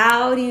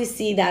 How do you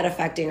see that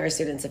affecting our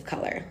students of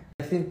color?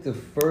 I think the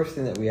first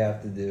thing that we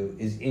have to do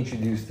is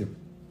introduce the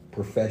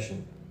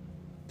profession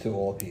to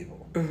all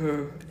people,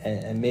 mm-hmm.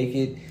 and make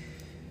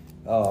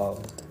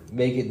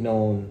it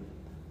known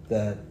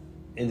that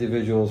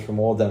individuals from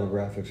all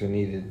demographics are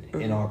needed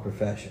mm-hmm. in our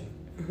profession.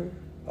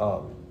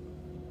 Mm-hmm.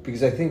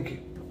 Because I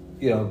think,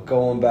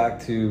 going back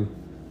to,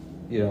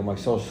 my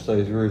social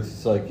studies roots,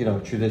 it's like,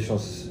 traditional,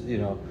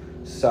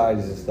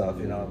 societies and stuff.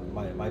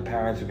 My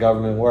parents were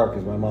government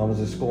workers. My mom was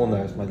a school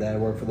nurse. My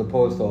dad worked for the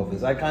post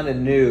office. I kind of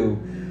knew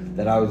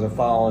that I was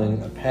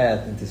following a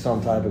path into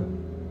some type of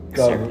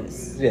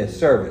service. Yeah,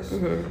 service.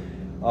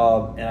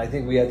 Mm-hmm. And I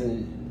think we have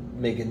to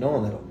make it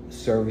known that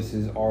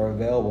services are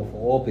available for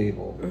all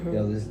people. Mm-hmm.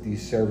 There's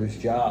these service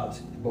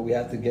jobs, but we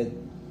have to get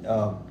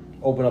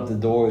open up the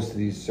doors to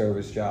these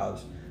service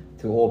jobs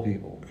to all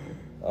people,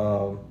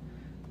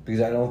 because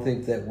I don't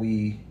think that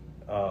we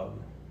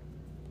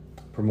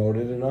promote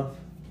it enough.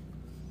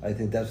 I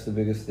think that's the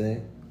biggest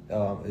thing,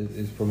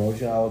 is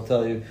promotion. I will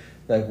tell you,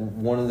 like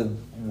one of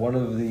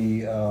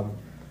the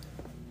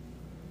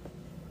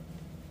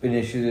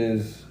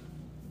initiatives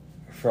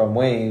from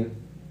Wayne,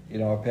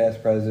 our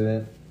past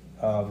president,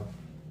 and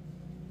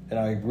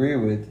I agree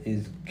with,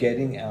 is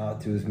getting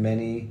out to as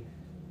many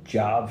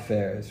job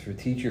fairs for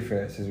teacher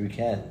fairs as we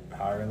can,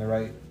 hiring the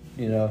right,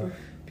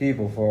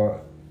 people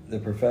for the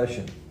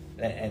profession,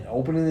 and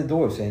opening the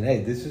door, saying,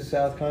 "Hey, this is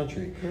South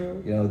Country.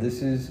 Mm-hmm.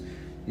 This is,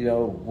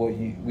 what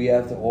we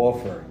have to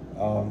offer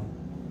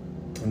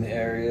in the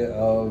area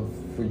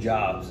for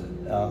jobs."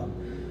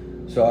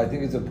 So I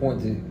think it's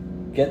important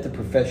to get the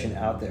profession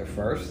out there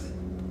first,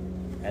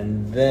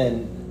 and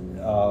then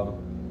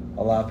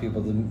allow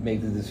people to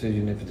make the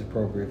decision if it's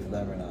appropriate for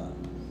them or not.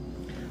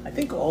 I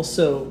think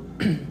also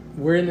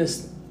we're in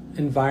this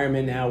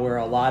environment now where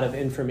a lot of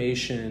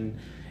information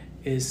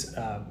is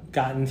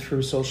gotten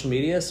through social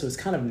media, so it's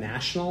kind of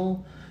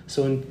national.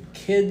 So when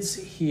kids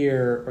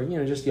hear, or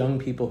just young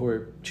people who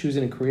are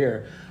choosing a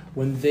career,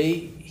 when they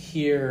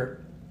hear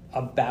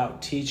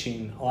about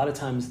teaching, a lot of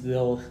times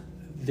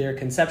their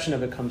conception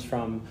of it comes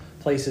from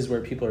places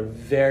where people are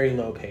very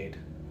low paid,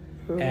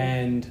 mm-hmm.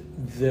 and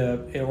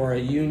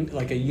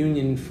a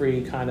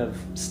union-free kind of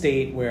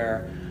state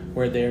where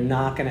they're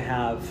not going to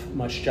have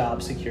much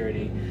job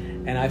security.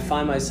 And I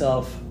find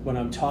myself, when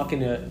I'm talking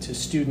to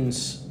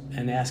students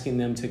and asking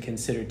them to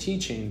consider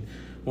teaching,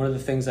 one of the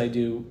things I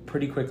do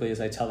pretty quickly is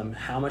I tell them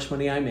how much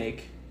money I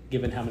make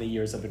given how many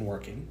years I've been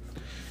working.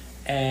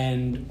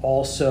 And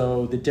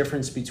also the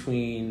difference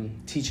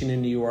between teaching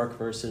in New York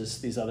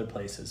versus these other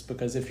places.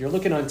 Because if you're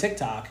looking on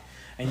TikTok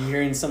and you're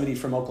hearing somebody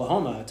from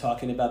Oklahoma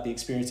talking about the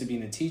experience of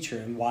being a teacher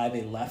and why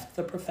they left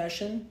the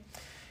profession,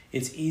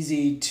 it's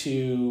easy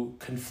to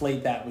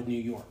conflate that with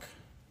New York.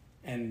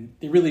 And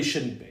it really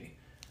shouldn't be.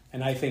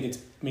 And I think it's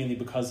mainly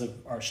because of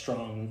our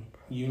strong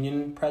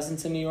union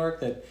presence in New York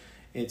that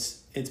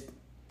it's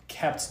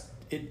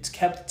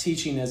kept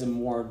teaching as a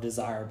more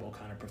desirable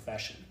kind of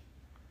profession.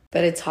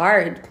 But it's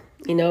hard,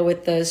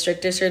 with the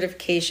stricter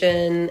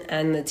certification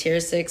and the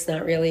tier 6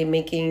 not really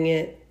making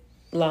it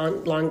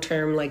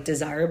long-term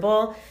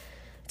desirable.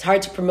 It's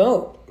hard to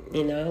promote,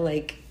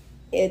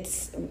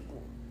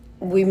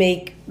 we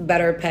make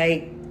better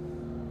pay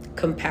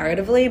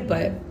comparatively,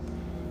 but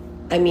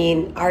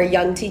our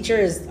young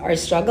teachers are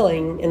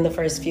struggling in the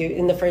first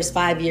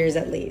 5 years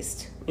at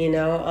least.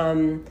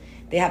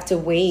 They have to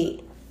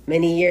wait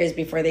many years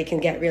before they can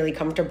get really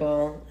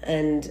comfortable.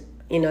 And,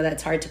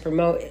 that's hard to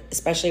promote,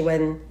 especially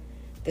when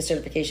the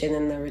certification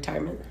and the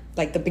retirement,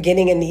 like the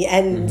beginning and the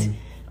end,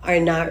 are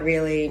not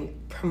really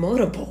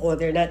promotable, or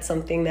they're not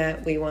something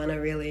that we want to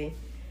really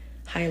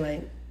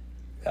highlight.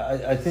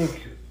 I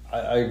think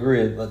I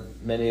agree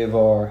that many of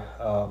our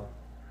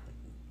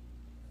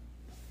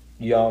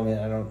young, and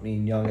I don't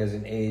mean young as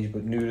in age,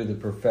 but new to the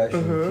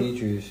profession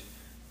teachers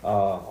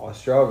are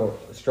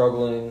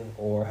struggling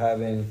or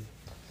having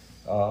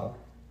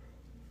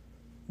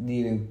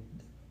needing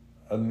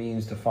a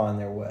means to find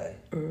their way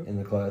in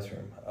the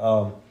classroom.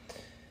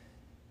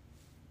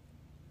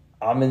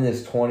 I'm in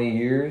this 20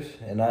 years,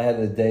 and I had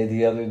a day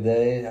the other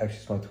day, actually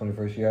it's my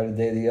 21st year, I had a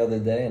day the other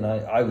day, and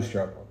I was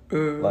struggling.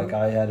 Like,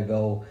 I had to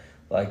go,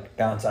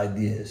 bounce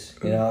ideas,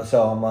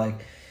 So I'm like,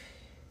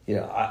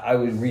 I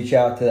would reach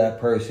out to that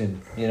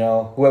person,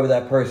 whoever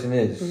that person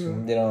is.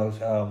 In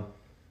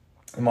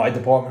my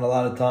department, a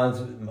lot of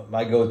times,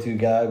 my go-to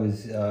guy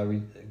was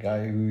a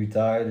guy who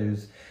retired,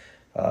 who's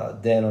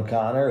Dan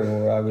O'Connor,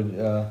 or I would,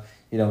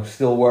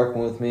 still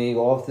working with me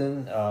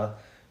often,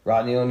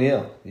 Rodney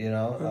O'Neill,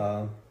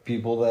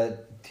 people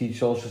that teach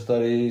social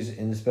studies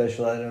in the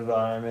special ed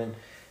environment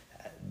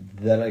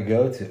that I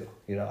go to.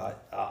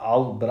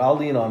 I'll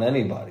lean on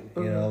anybody.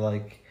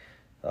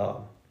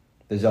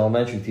 There's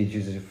elementary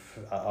teachers if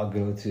I'll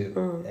go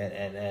to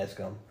and ask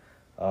them.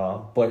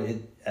 But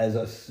as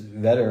us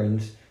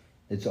veterans,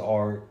 it's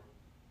our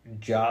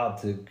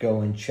job to go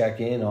and check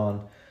in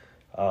on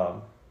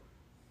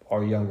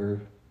our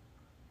younger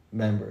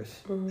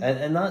members,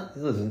 and not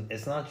listen.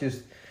 It's not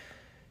just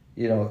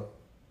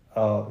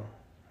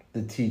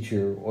the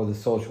teacher or the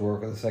social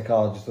worker, the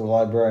psychologist, or the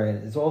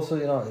librarian. It's also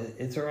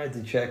it's all right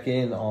to check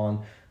in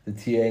on the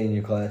TA in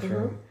your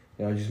classroom.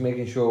 Just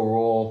making sure we're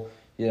all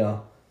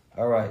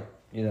all right.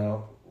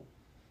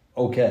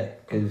 Okay,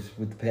 because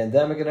with the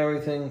pandemic and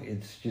everything,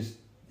 it's just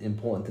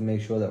important to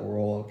make sure that we're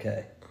all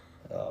okay.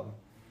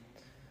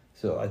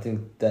 So I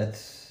think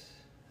that's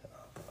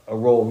a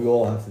role we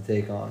all have to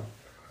take on,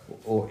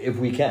 or if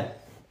we can.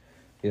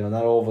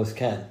 Not all of us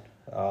can,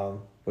 but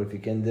if you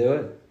can do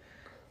it,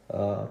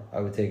 I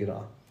would take it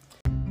on.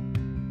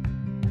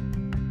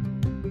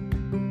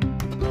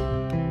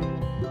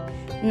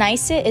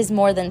 NYSUT is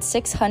more than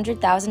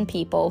 600,000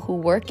 people who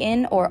work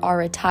in or are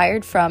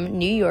retired from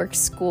New York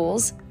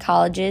schools,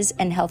 colleges,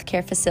 and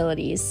healthcare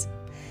facilities.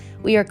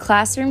 We are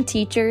classroom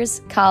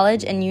teachers,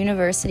 college and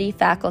university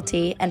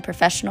faculty and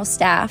professional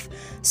staff,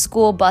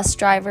 school bus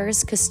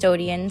drivers,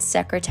 custodians,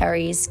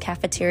 secretaries,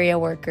 cafeteria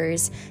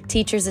workers,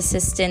 teachers'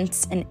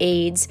 assistants and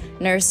aides,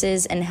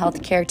 nurses, and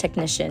healthcare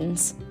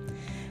technicians.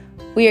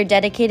 We are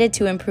dedicated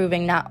to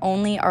improving not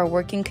only our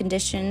working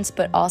conditions,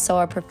 but also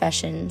our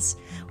professions.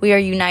 We are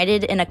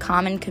united in a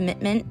common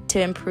commitment to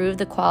improve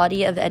the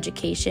quality of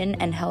education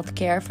and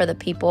healthcare for the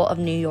people of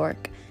New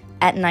York.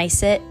 At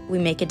NYSUT, we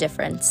make a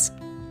difference.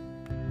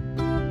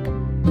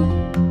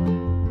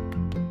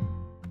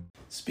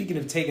 Speaking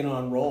of taking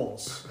on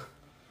roles,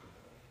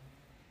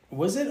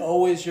 was it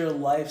always your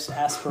life's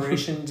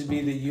aspiration to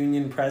be the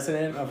union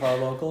president of our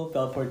local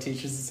Bellport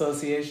Teachers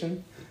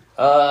Association?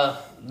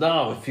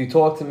 No, if you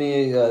talked to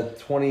me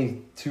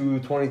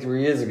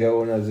 23 years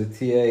ago when I was a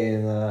TA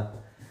in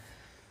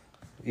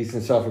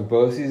Eastern Suffolk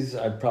BOCES,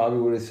 I probably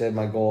would have said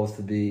my goal is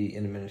to be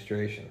in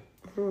administration.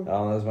 That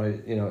was my,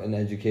 in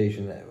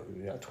education,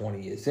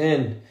 20 years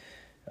in.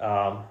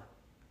 But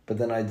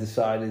then I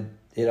decided,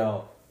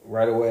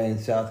 right away in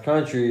South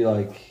Country,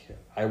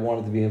 I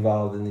wanted to be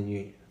involved in the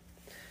union.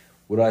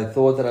 Would I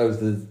thought that I was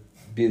to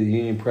be the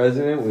union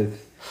president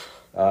with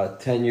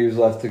 10 years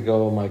left to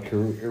go in my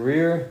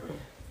career?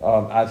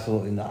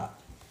 Absolutely not.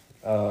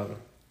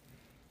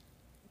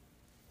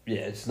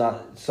 It's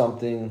not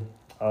something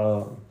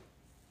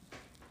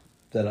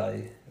that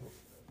I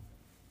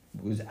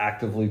was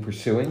actively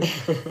pursuing,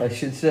 I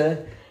should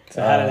say.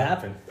 So how did it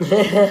happen?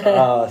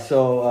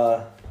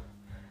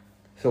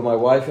 So my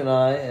wife and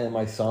I and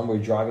my son were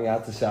driving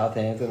out to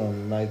Southampton on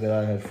the night that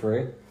I had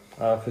free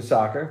for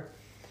soccer.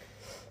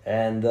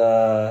 And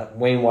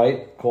Wayne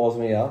White calls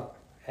me up.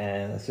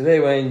 And I said,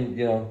 hey, Wayne,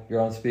 you're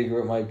on speaker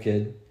with my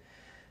kid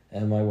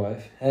and my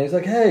wife. And he's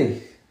like,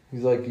 hey.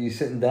 He's like, are you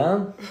sitting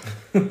down?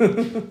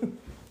 I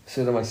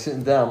said, am I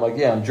sitting down? I'm like,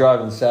 yeah, I'm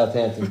driving to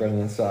Southampton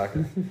playing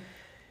soccer.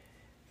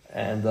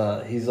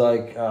 And he's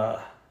like,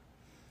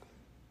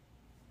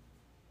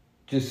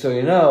 just so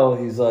you know,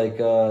 he's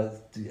like,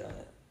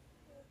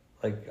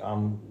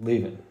 I'm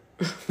leaving.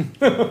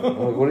 I'm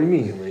like, what do you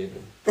mean you're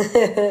leaving?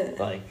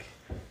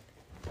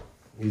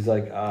 He's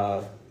like,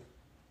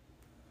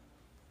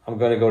 I'm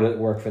going to go to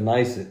work for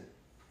NYSUT.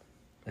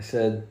 I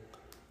said,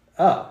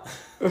 oh.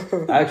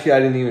 Actually, I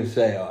didn't even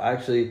say, oh.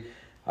 Actually,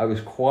 I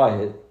was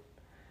quiet,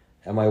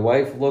 and my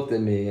wife looked at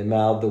me and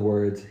mouthed the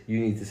words, you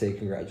need to say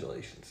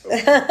congratulations.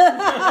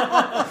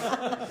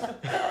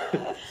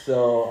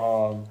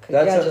 So,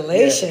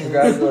 congratulations.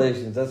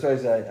 Congratulations. That's what I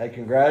said. I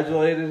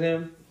congratulated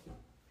him.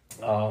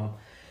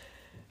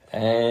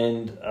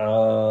 And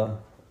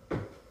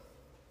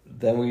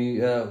then we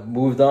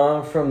moved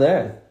on from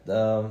there.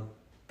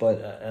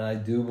 and I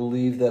do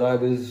believe that I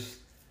was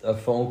a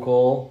phone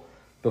call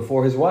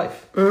before his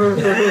wife.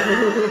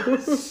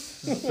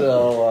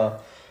 So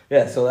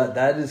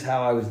that is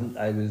how I was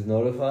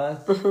notified.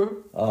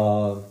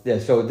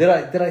 So did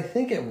I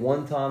think at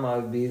one time I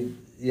would be,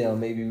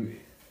 maybe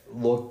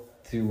look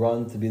to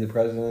run to be the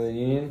president of the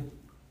union?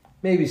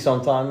 Maybe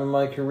sometime in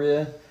my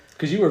career.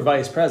 Because you were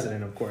vice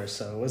president, of course,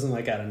 so it wasn't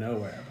like out of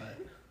nowhere. But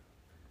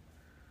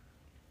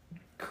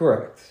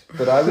correct.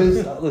 But I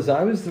was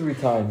I was the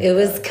retirement. It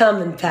was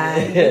coming,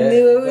 Pat. You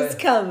knew it was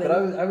coming. But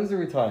I was the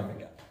retirement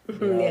guy.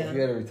 If you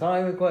had a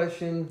retirement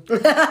question,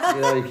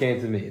 you came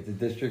to me. At the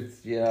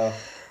district,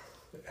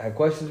 had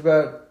questions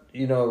about,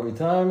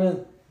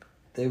 retirement,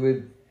 they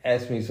would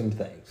ask me some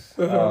things.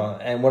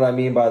 And what I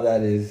mean by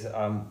that is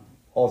I'm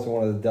also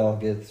one of the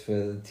delegates for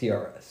the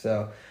TRS.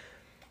 So,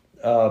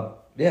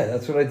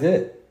 that's what I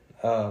did.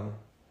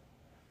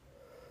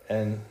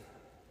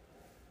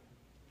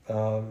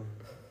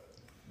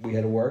 We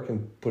had to work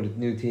and put a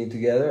new team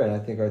together, and I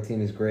think our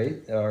team is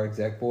great. Our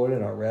exec board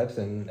and our reps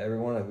and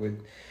everyone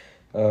would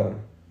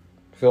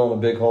fill in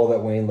a big hole that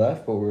Wayne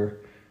left, but we're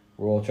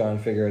all trying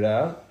to figure it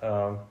out.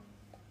 So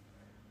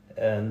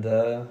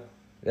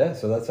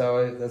that's how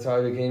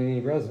I became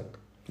union president.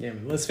 Yeah,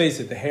 let's face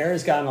it, the hair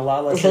has gotten a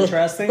lot less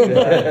interesting,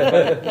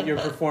 but your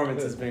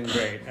performance has been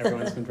great.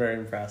 Everyone's been very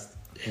impressed.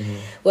 Mm-hmm.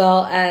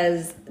 Well,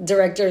 as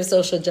Director of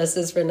Social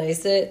Justice for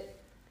NYSIT,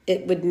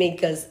 it would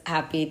make us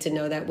happy to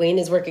know that Wayne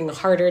is working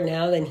harder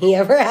now than he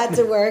ever had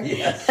to work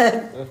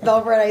at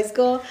Belfort High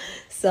School.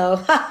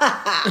 So,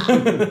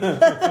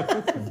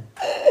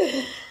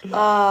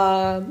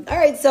 all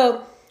right,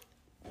 so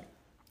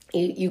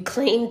you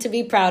claim to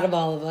be proud of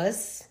all of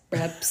us,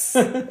 reps,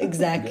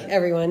 exec,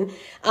 everyone.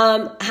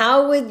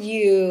 How would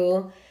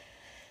you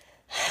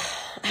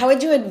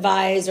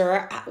advise,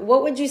 or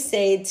what would you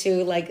say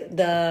to like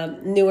the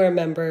newer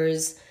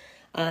members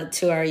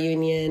to our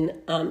union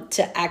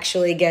to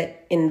actually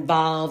get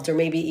involved, or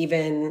maybe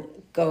even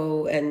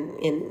go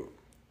and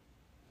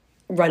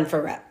run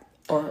for rep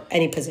or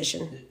any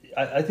position?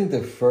 I think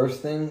the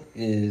first thing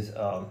is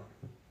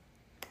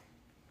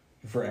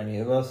for any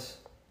of us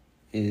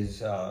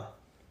is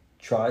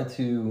try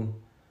to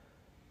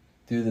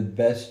do the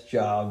best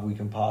job we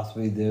can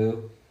possibly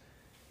do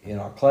in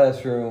our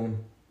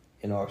classroom,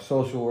 in our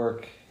social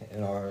work,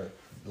 in our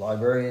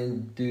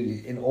librarian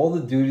duty, in all the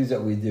duties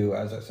that we do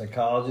as a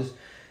psychologist.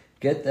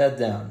 Get that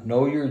down.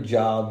 Know your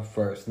job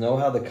first. Know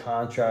how the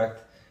contract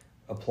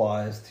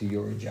applies to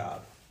your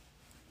job.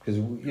 Because,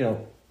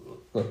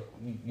 look,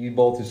 you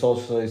both are a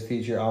social studies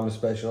teacher, I'm a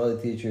special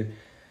ed teacher.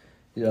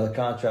 The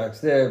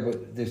contract's there,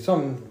 but there's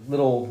some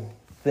little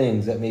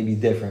things that may be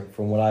different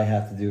from what I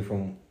have to do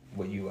from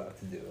what you have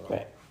to do.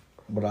 Right.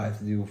 What I have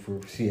to do for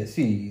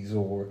CSEs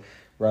or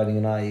writing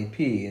an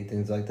IEP and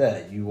things like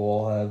that. You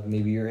all have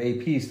maybe your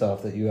AP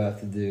stuff that you have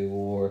to do,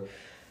 or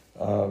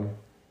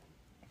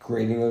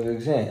grading of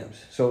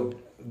exams. So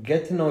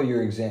get to know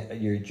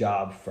your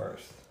job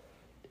first.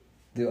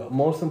 The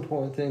most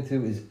important thing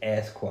too is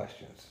ask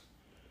questions.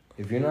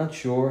 If you're not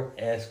sure,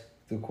 ask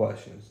the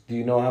questions. Do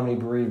you know how many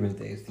bereavement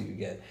days do you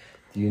get?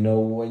 Do you know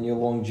when your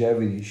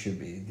longevity should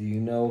be? Do you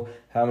know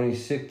how many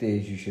sick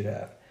days you should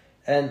have?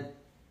 And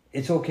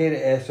it's okay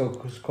to ask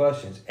those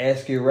questions.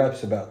 Ask your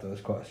reps about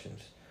those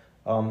questions.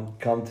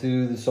 Come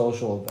to the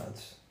social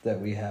events that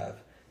we have.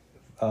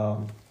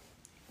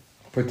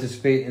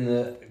 Participate in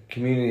the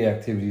community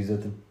activities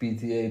that the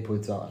BTA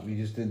puts on. We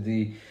just did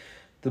the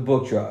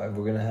book drive.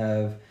 We're going to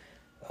have...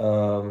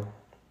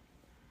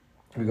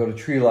 we go to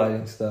tree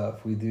lighting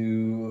stuff. We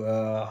do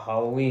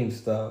Halloween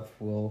stuff.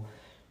 We'll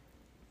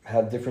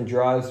have different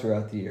drives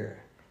throughout the year.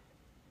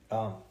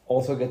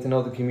 Also get to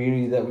know the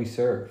community that we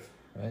serve,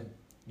 right?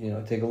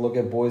 Take a look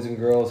at Boys and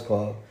Girls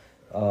Club.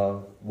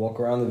 Walk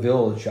around the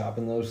village, shop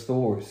in those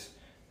stores.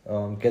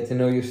 Get to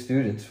know your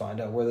students.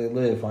 Find out where they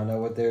live. Find out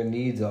what their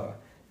needs are.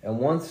 And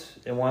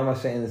why am I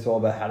saying this all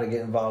about how to get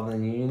involved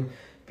in the union?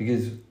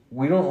 Because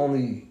we don't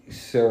only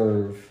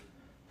serve,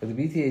 but the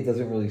BTA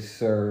doesn't really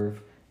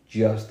serve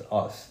just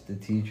us, the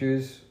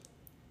teachers.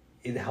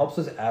 It helps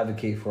us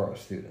advocate for our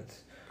students.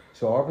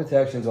 So our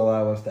protections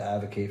allow us to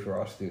advocate for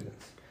our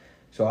students.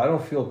 So I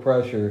don't feel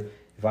pressure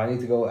if I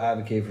need to go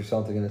advocate for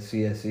something in a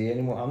CSE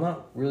anymore. I'm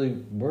not really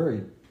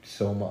worried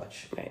so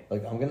much. Right.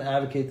 Like, I'm going to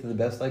advocate to the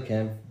best I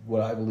can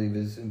what I believe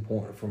is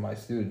important for my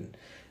student.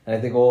 And I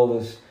think all of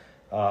us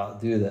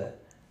do that.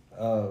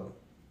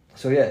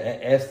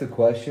 Ask the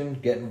question,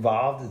 get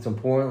involved. It's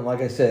important.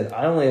 Like I said,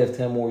 I only have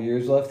 10 more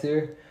years left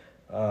here.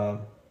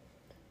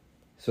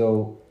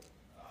 So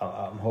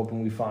I'm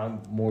hoping we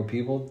find more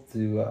people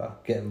to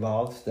get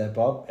involved, step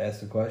up,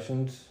 ask the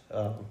questions,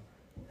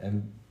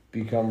 and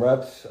become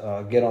reps,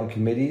 get on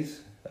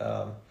committees.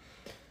 I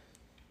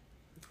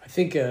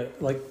think,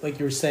 like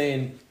you were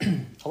saying,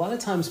 a lot of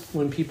times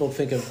when people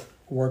think of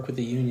work with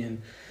the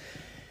union,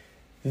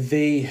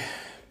 they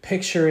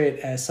picture it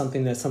as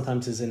something that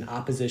sometimes is in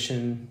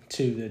opposition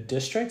to the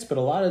districts, but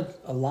a lot of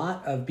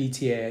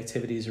BTA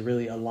activities are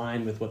really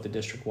aligned with what the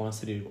district wants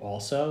to do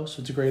also.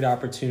 So it's a great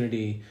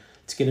opportunity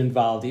to get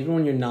involved, even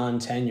when you're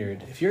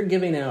non-tenured. If you're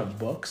giving out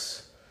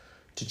books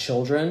to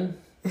children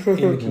in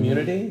the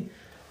community,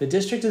 the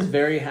district is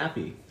very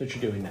happy that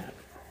you're doing that.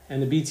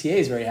 And the BTA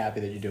is very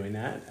happy that you're doing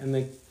that. And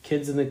the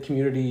kids in the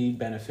community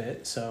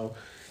benefit. So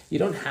you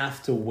don't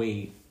have to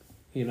wait.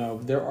 You know,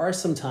 there are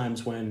some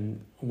times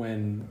when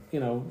you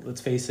know, let's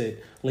face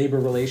it, labor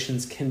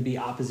relations can be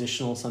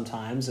oppositional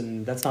sometimes,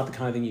 and that's not the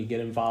kind of thing you get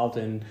involved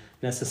in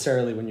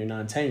necessarily when you're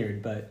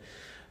non-tenured. But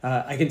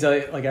I can tell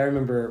you, like, I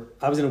remember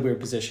I was in a weird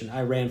position.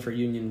 I ran for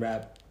union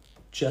rep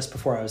just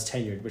before I was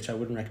tenured, which I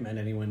wouldn't recommend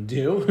anyone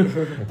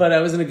do, but I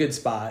was in a good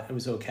spot. It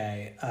was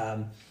okay.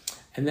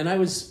 And then I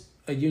was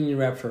a union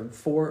rep for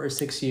 4 or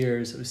 6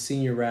 years. I was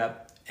senior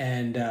rep,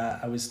 and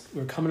we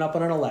were coming up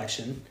on an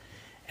election,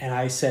 and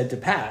I said to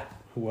Pat,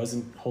 who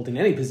wasn't holding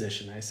any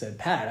position, I said,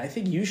 Pat, I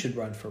think you should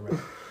run for rep.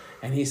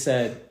 And he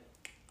said,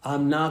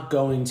 I'm not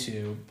going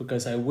to,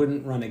 because I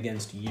wouldn't run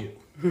against you.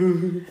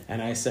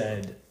 And I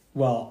said,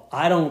 well,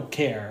 I don't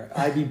care.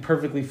 I'd be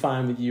perfectly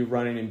fine with you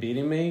running and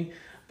beating me.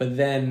 But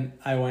then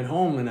I went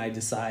home and I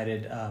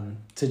decided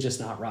to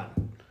just not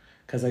run.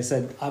 Because I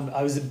said,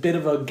 I was a bit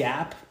of a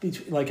gap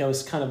between, like I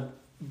was kind of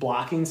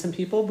blocking some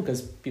people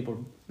because people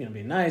were, you know,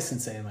 being nice and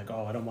saying like,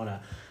 oh, I don't want to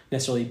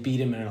necessarily beat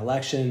him in an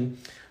election.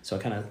 So I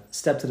kind of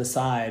stepped to the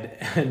side,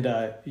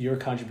 and your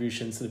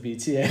contributions to the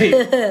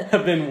BTA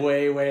have been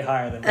way, way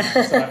higher than mine.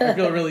 So I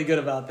feel really good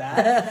about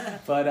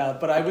that. But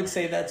I would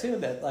say that too,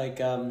 that like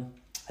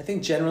I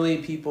think generally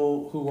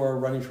people who are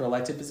running for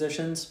elected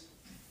positions,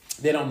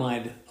 they don't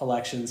mind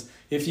elections.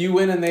 If you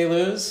win and they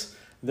lose,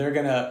 they're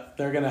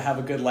gonna have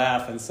a good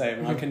laugh and say,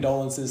 my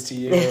condolences to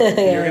you.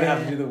 You're gonna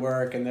have to do the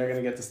work, and they're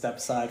gonna get to step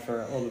aside for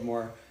a little bit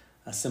more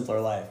a simpler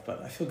life.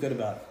 But I feel good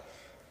about it.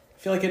 I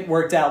feel like it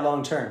worked out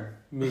long term,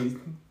 me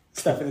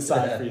stepping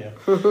aside for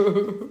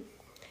you.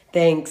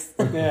 Thanks.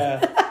 Yeah.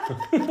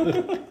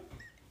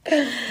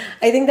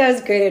 I think that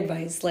was great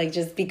advice. Like,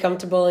 just be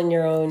comfortable in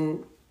your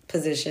own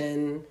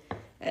position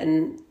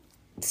and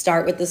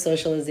start with the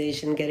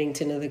socialization, getting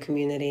to know the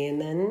community, and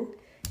then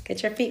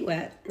get your feet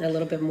wet a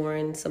little bit more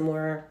in some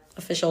more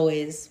official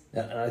ways.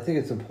 Yeah, and I think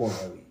it's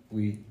important.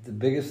 The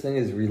biggest thing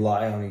is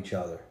rely on each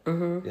other.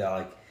 Mm-hmm. Yeah,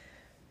 like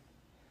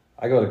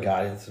I go to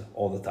guidance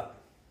all the time.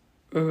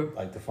 Mm-hmm.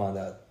 Like to find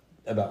out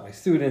about my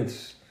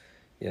students,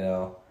 you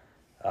know.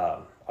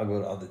 I'll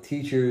go to other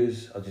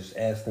teachers. I'll just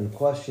ask them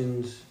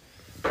questions,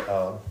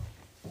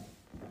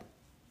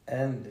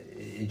 and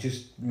it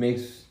just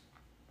makes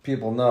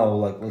people know,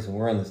 like, listen,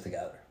 we're in this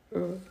together.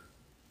 Mm-hmm.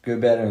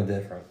 Good, bad, and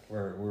indifferent.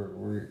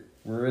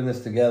 We're in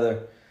this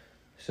together.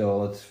 So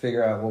let's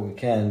figure out what we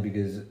can,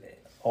 because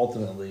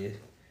ultimately,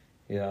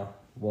 you know,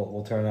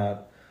 we'll turn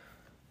out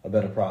a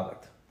better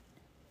product.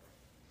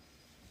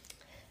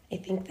 I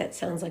think that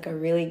sounds like a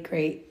really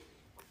great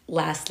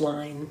last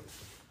line.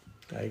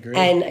 I agree.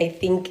 And I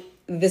think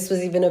this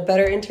was even a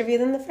better interview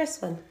than the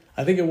first one.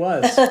 I think it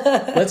was.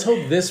 Let's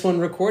hope this one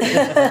recorded.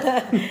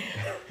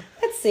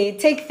 Let's see.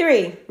 Take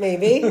 3,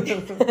 maybe.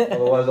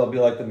 Otherwise, I'll be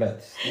like the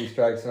Mets. 3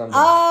 strikes and I'm done.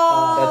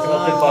 Oh! That's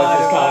not the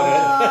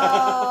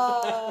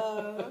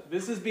comment.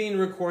 This is being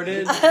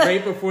recorded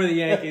right before the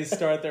Yankees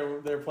start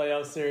their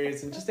playoff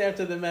series, and just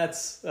after the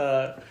Mets,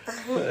 lost.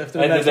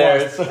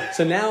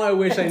 So now I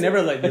wish I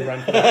never let you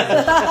run for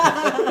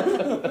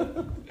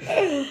that.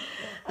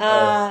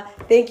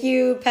 Thank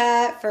you,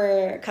 Pat,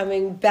 for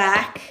coming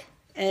back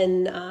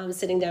and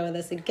sitting down with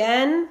us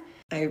again.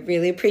 I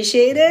really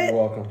appreciate it.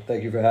 You're welcome.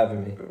 Thank you for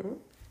having me.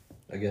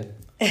 Again.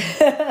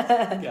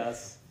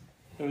 Yes.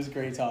 It was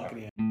great talking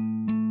to you.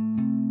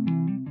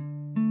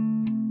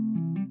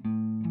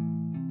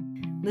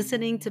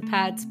 Listening to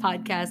Pat's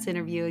podcast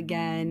interview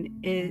again,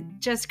 it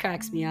just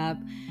cracks me up.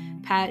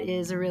 Pat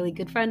is a really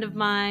good friend of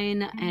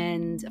mine,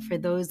 and for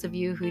those of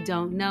you who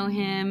don't know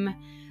him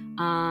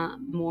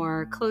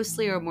more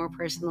closely or more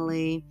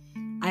personally,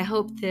 I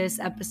hope this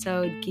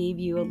episode gave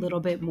you a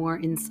little bit more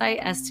insight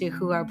as to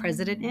who our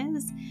president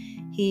is.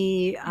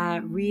 He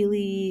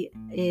really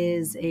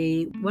is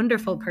a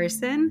wonderful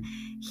person.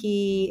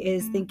 He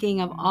is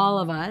thinking of all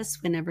of us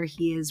whenever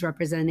he is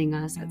representing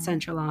us at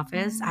central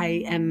office.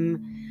 I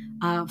am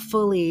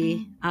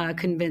fully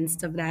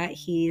convinced of that.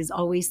 He's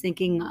always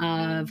thinking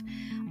of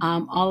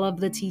all of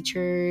the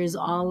teachers,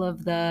 all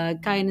of the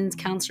guidance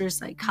counselors,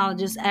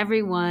 psychologists,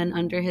 everyone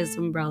under his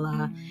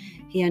umbrella.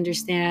 He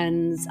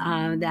understands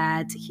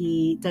that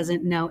he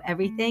doesn't know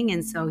everything,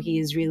 and so he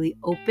is really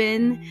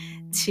open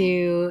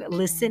to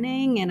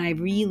listening, and I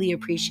really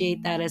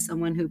appreciate that as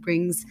someone who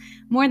brings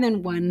more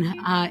than one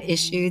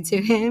issue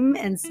to him,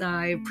 and so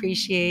I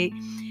appreciate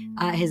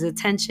his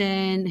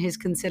attention, his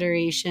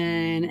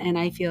consideration, and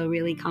I feel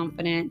really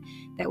confident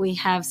that we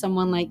have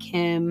someone like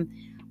him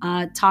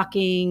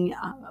talking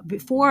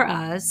before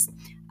us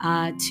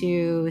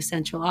to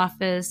central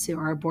office, to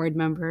our board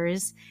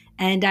members.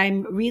 And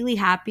I'm really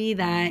happy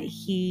that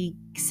he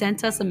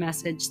sent us a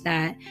message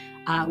that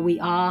We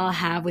all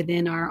have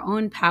within our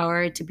own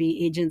power to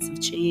be agents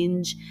of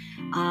change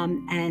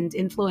and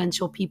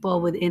influential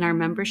people within our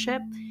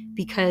membership,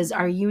 because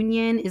our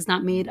union is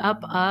not made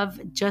up of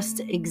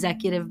just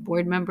executive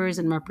board members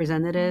and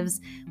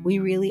representatives. We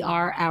really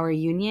are our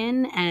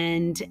union.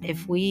 And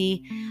if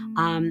we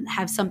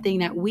have something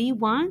that we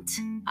want,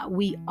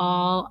 we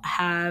all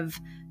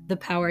have the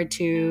power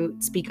to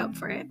speak up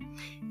for it.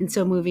 And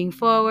so moving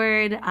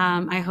forward,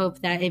 I hope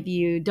that if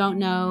you don't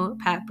know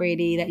Pat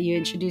Brady, that you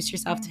introduce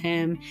yourself to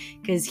him,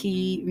 because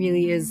he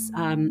really is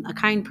a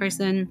kind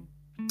person,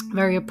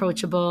 very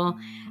approachable.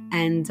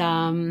 And,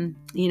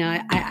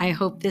 I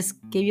hope this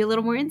gave you a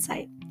little more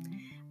insight.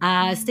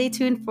 Stay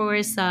tuned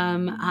for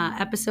some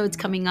episodes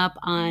coming up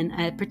on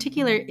a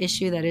particular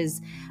issue that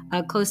is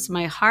close to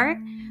my heart,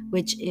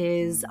 which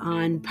is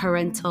on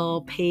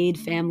parental paid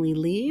family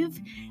leave.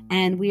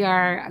 And we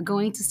are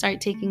going to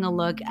start taking a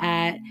look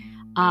at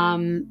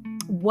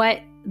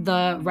what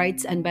the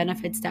rights and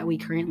benefits that we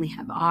currently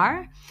have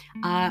are,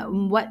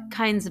 what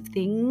kinds of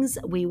things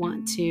we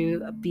want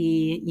to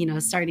be,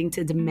 starting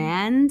to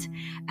demand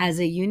as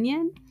a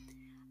union,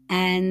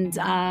 and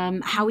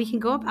how we can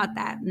go about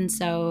that. And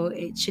so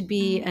it should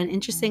be an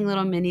interesting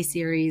little mini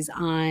series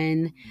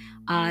on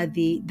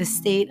the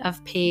state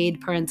of paid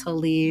parental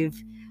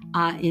leave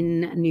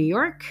in New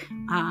York,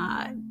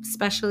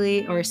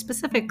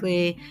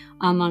 specifically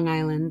on Long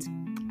Island.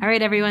 All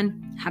right,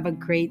 everyone, have a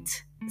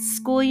great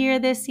school year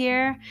this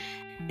year.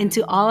 And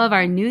to all of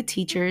our new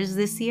teachers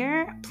this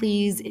year,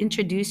 please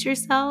introduce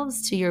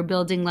yourselves to your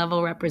building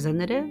level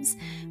representatives.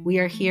 We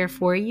are here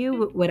for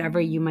you, whatever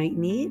you might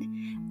need,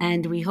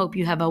 and we hope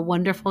you have a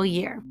wonderful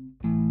year.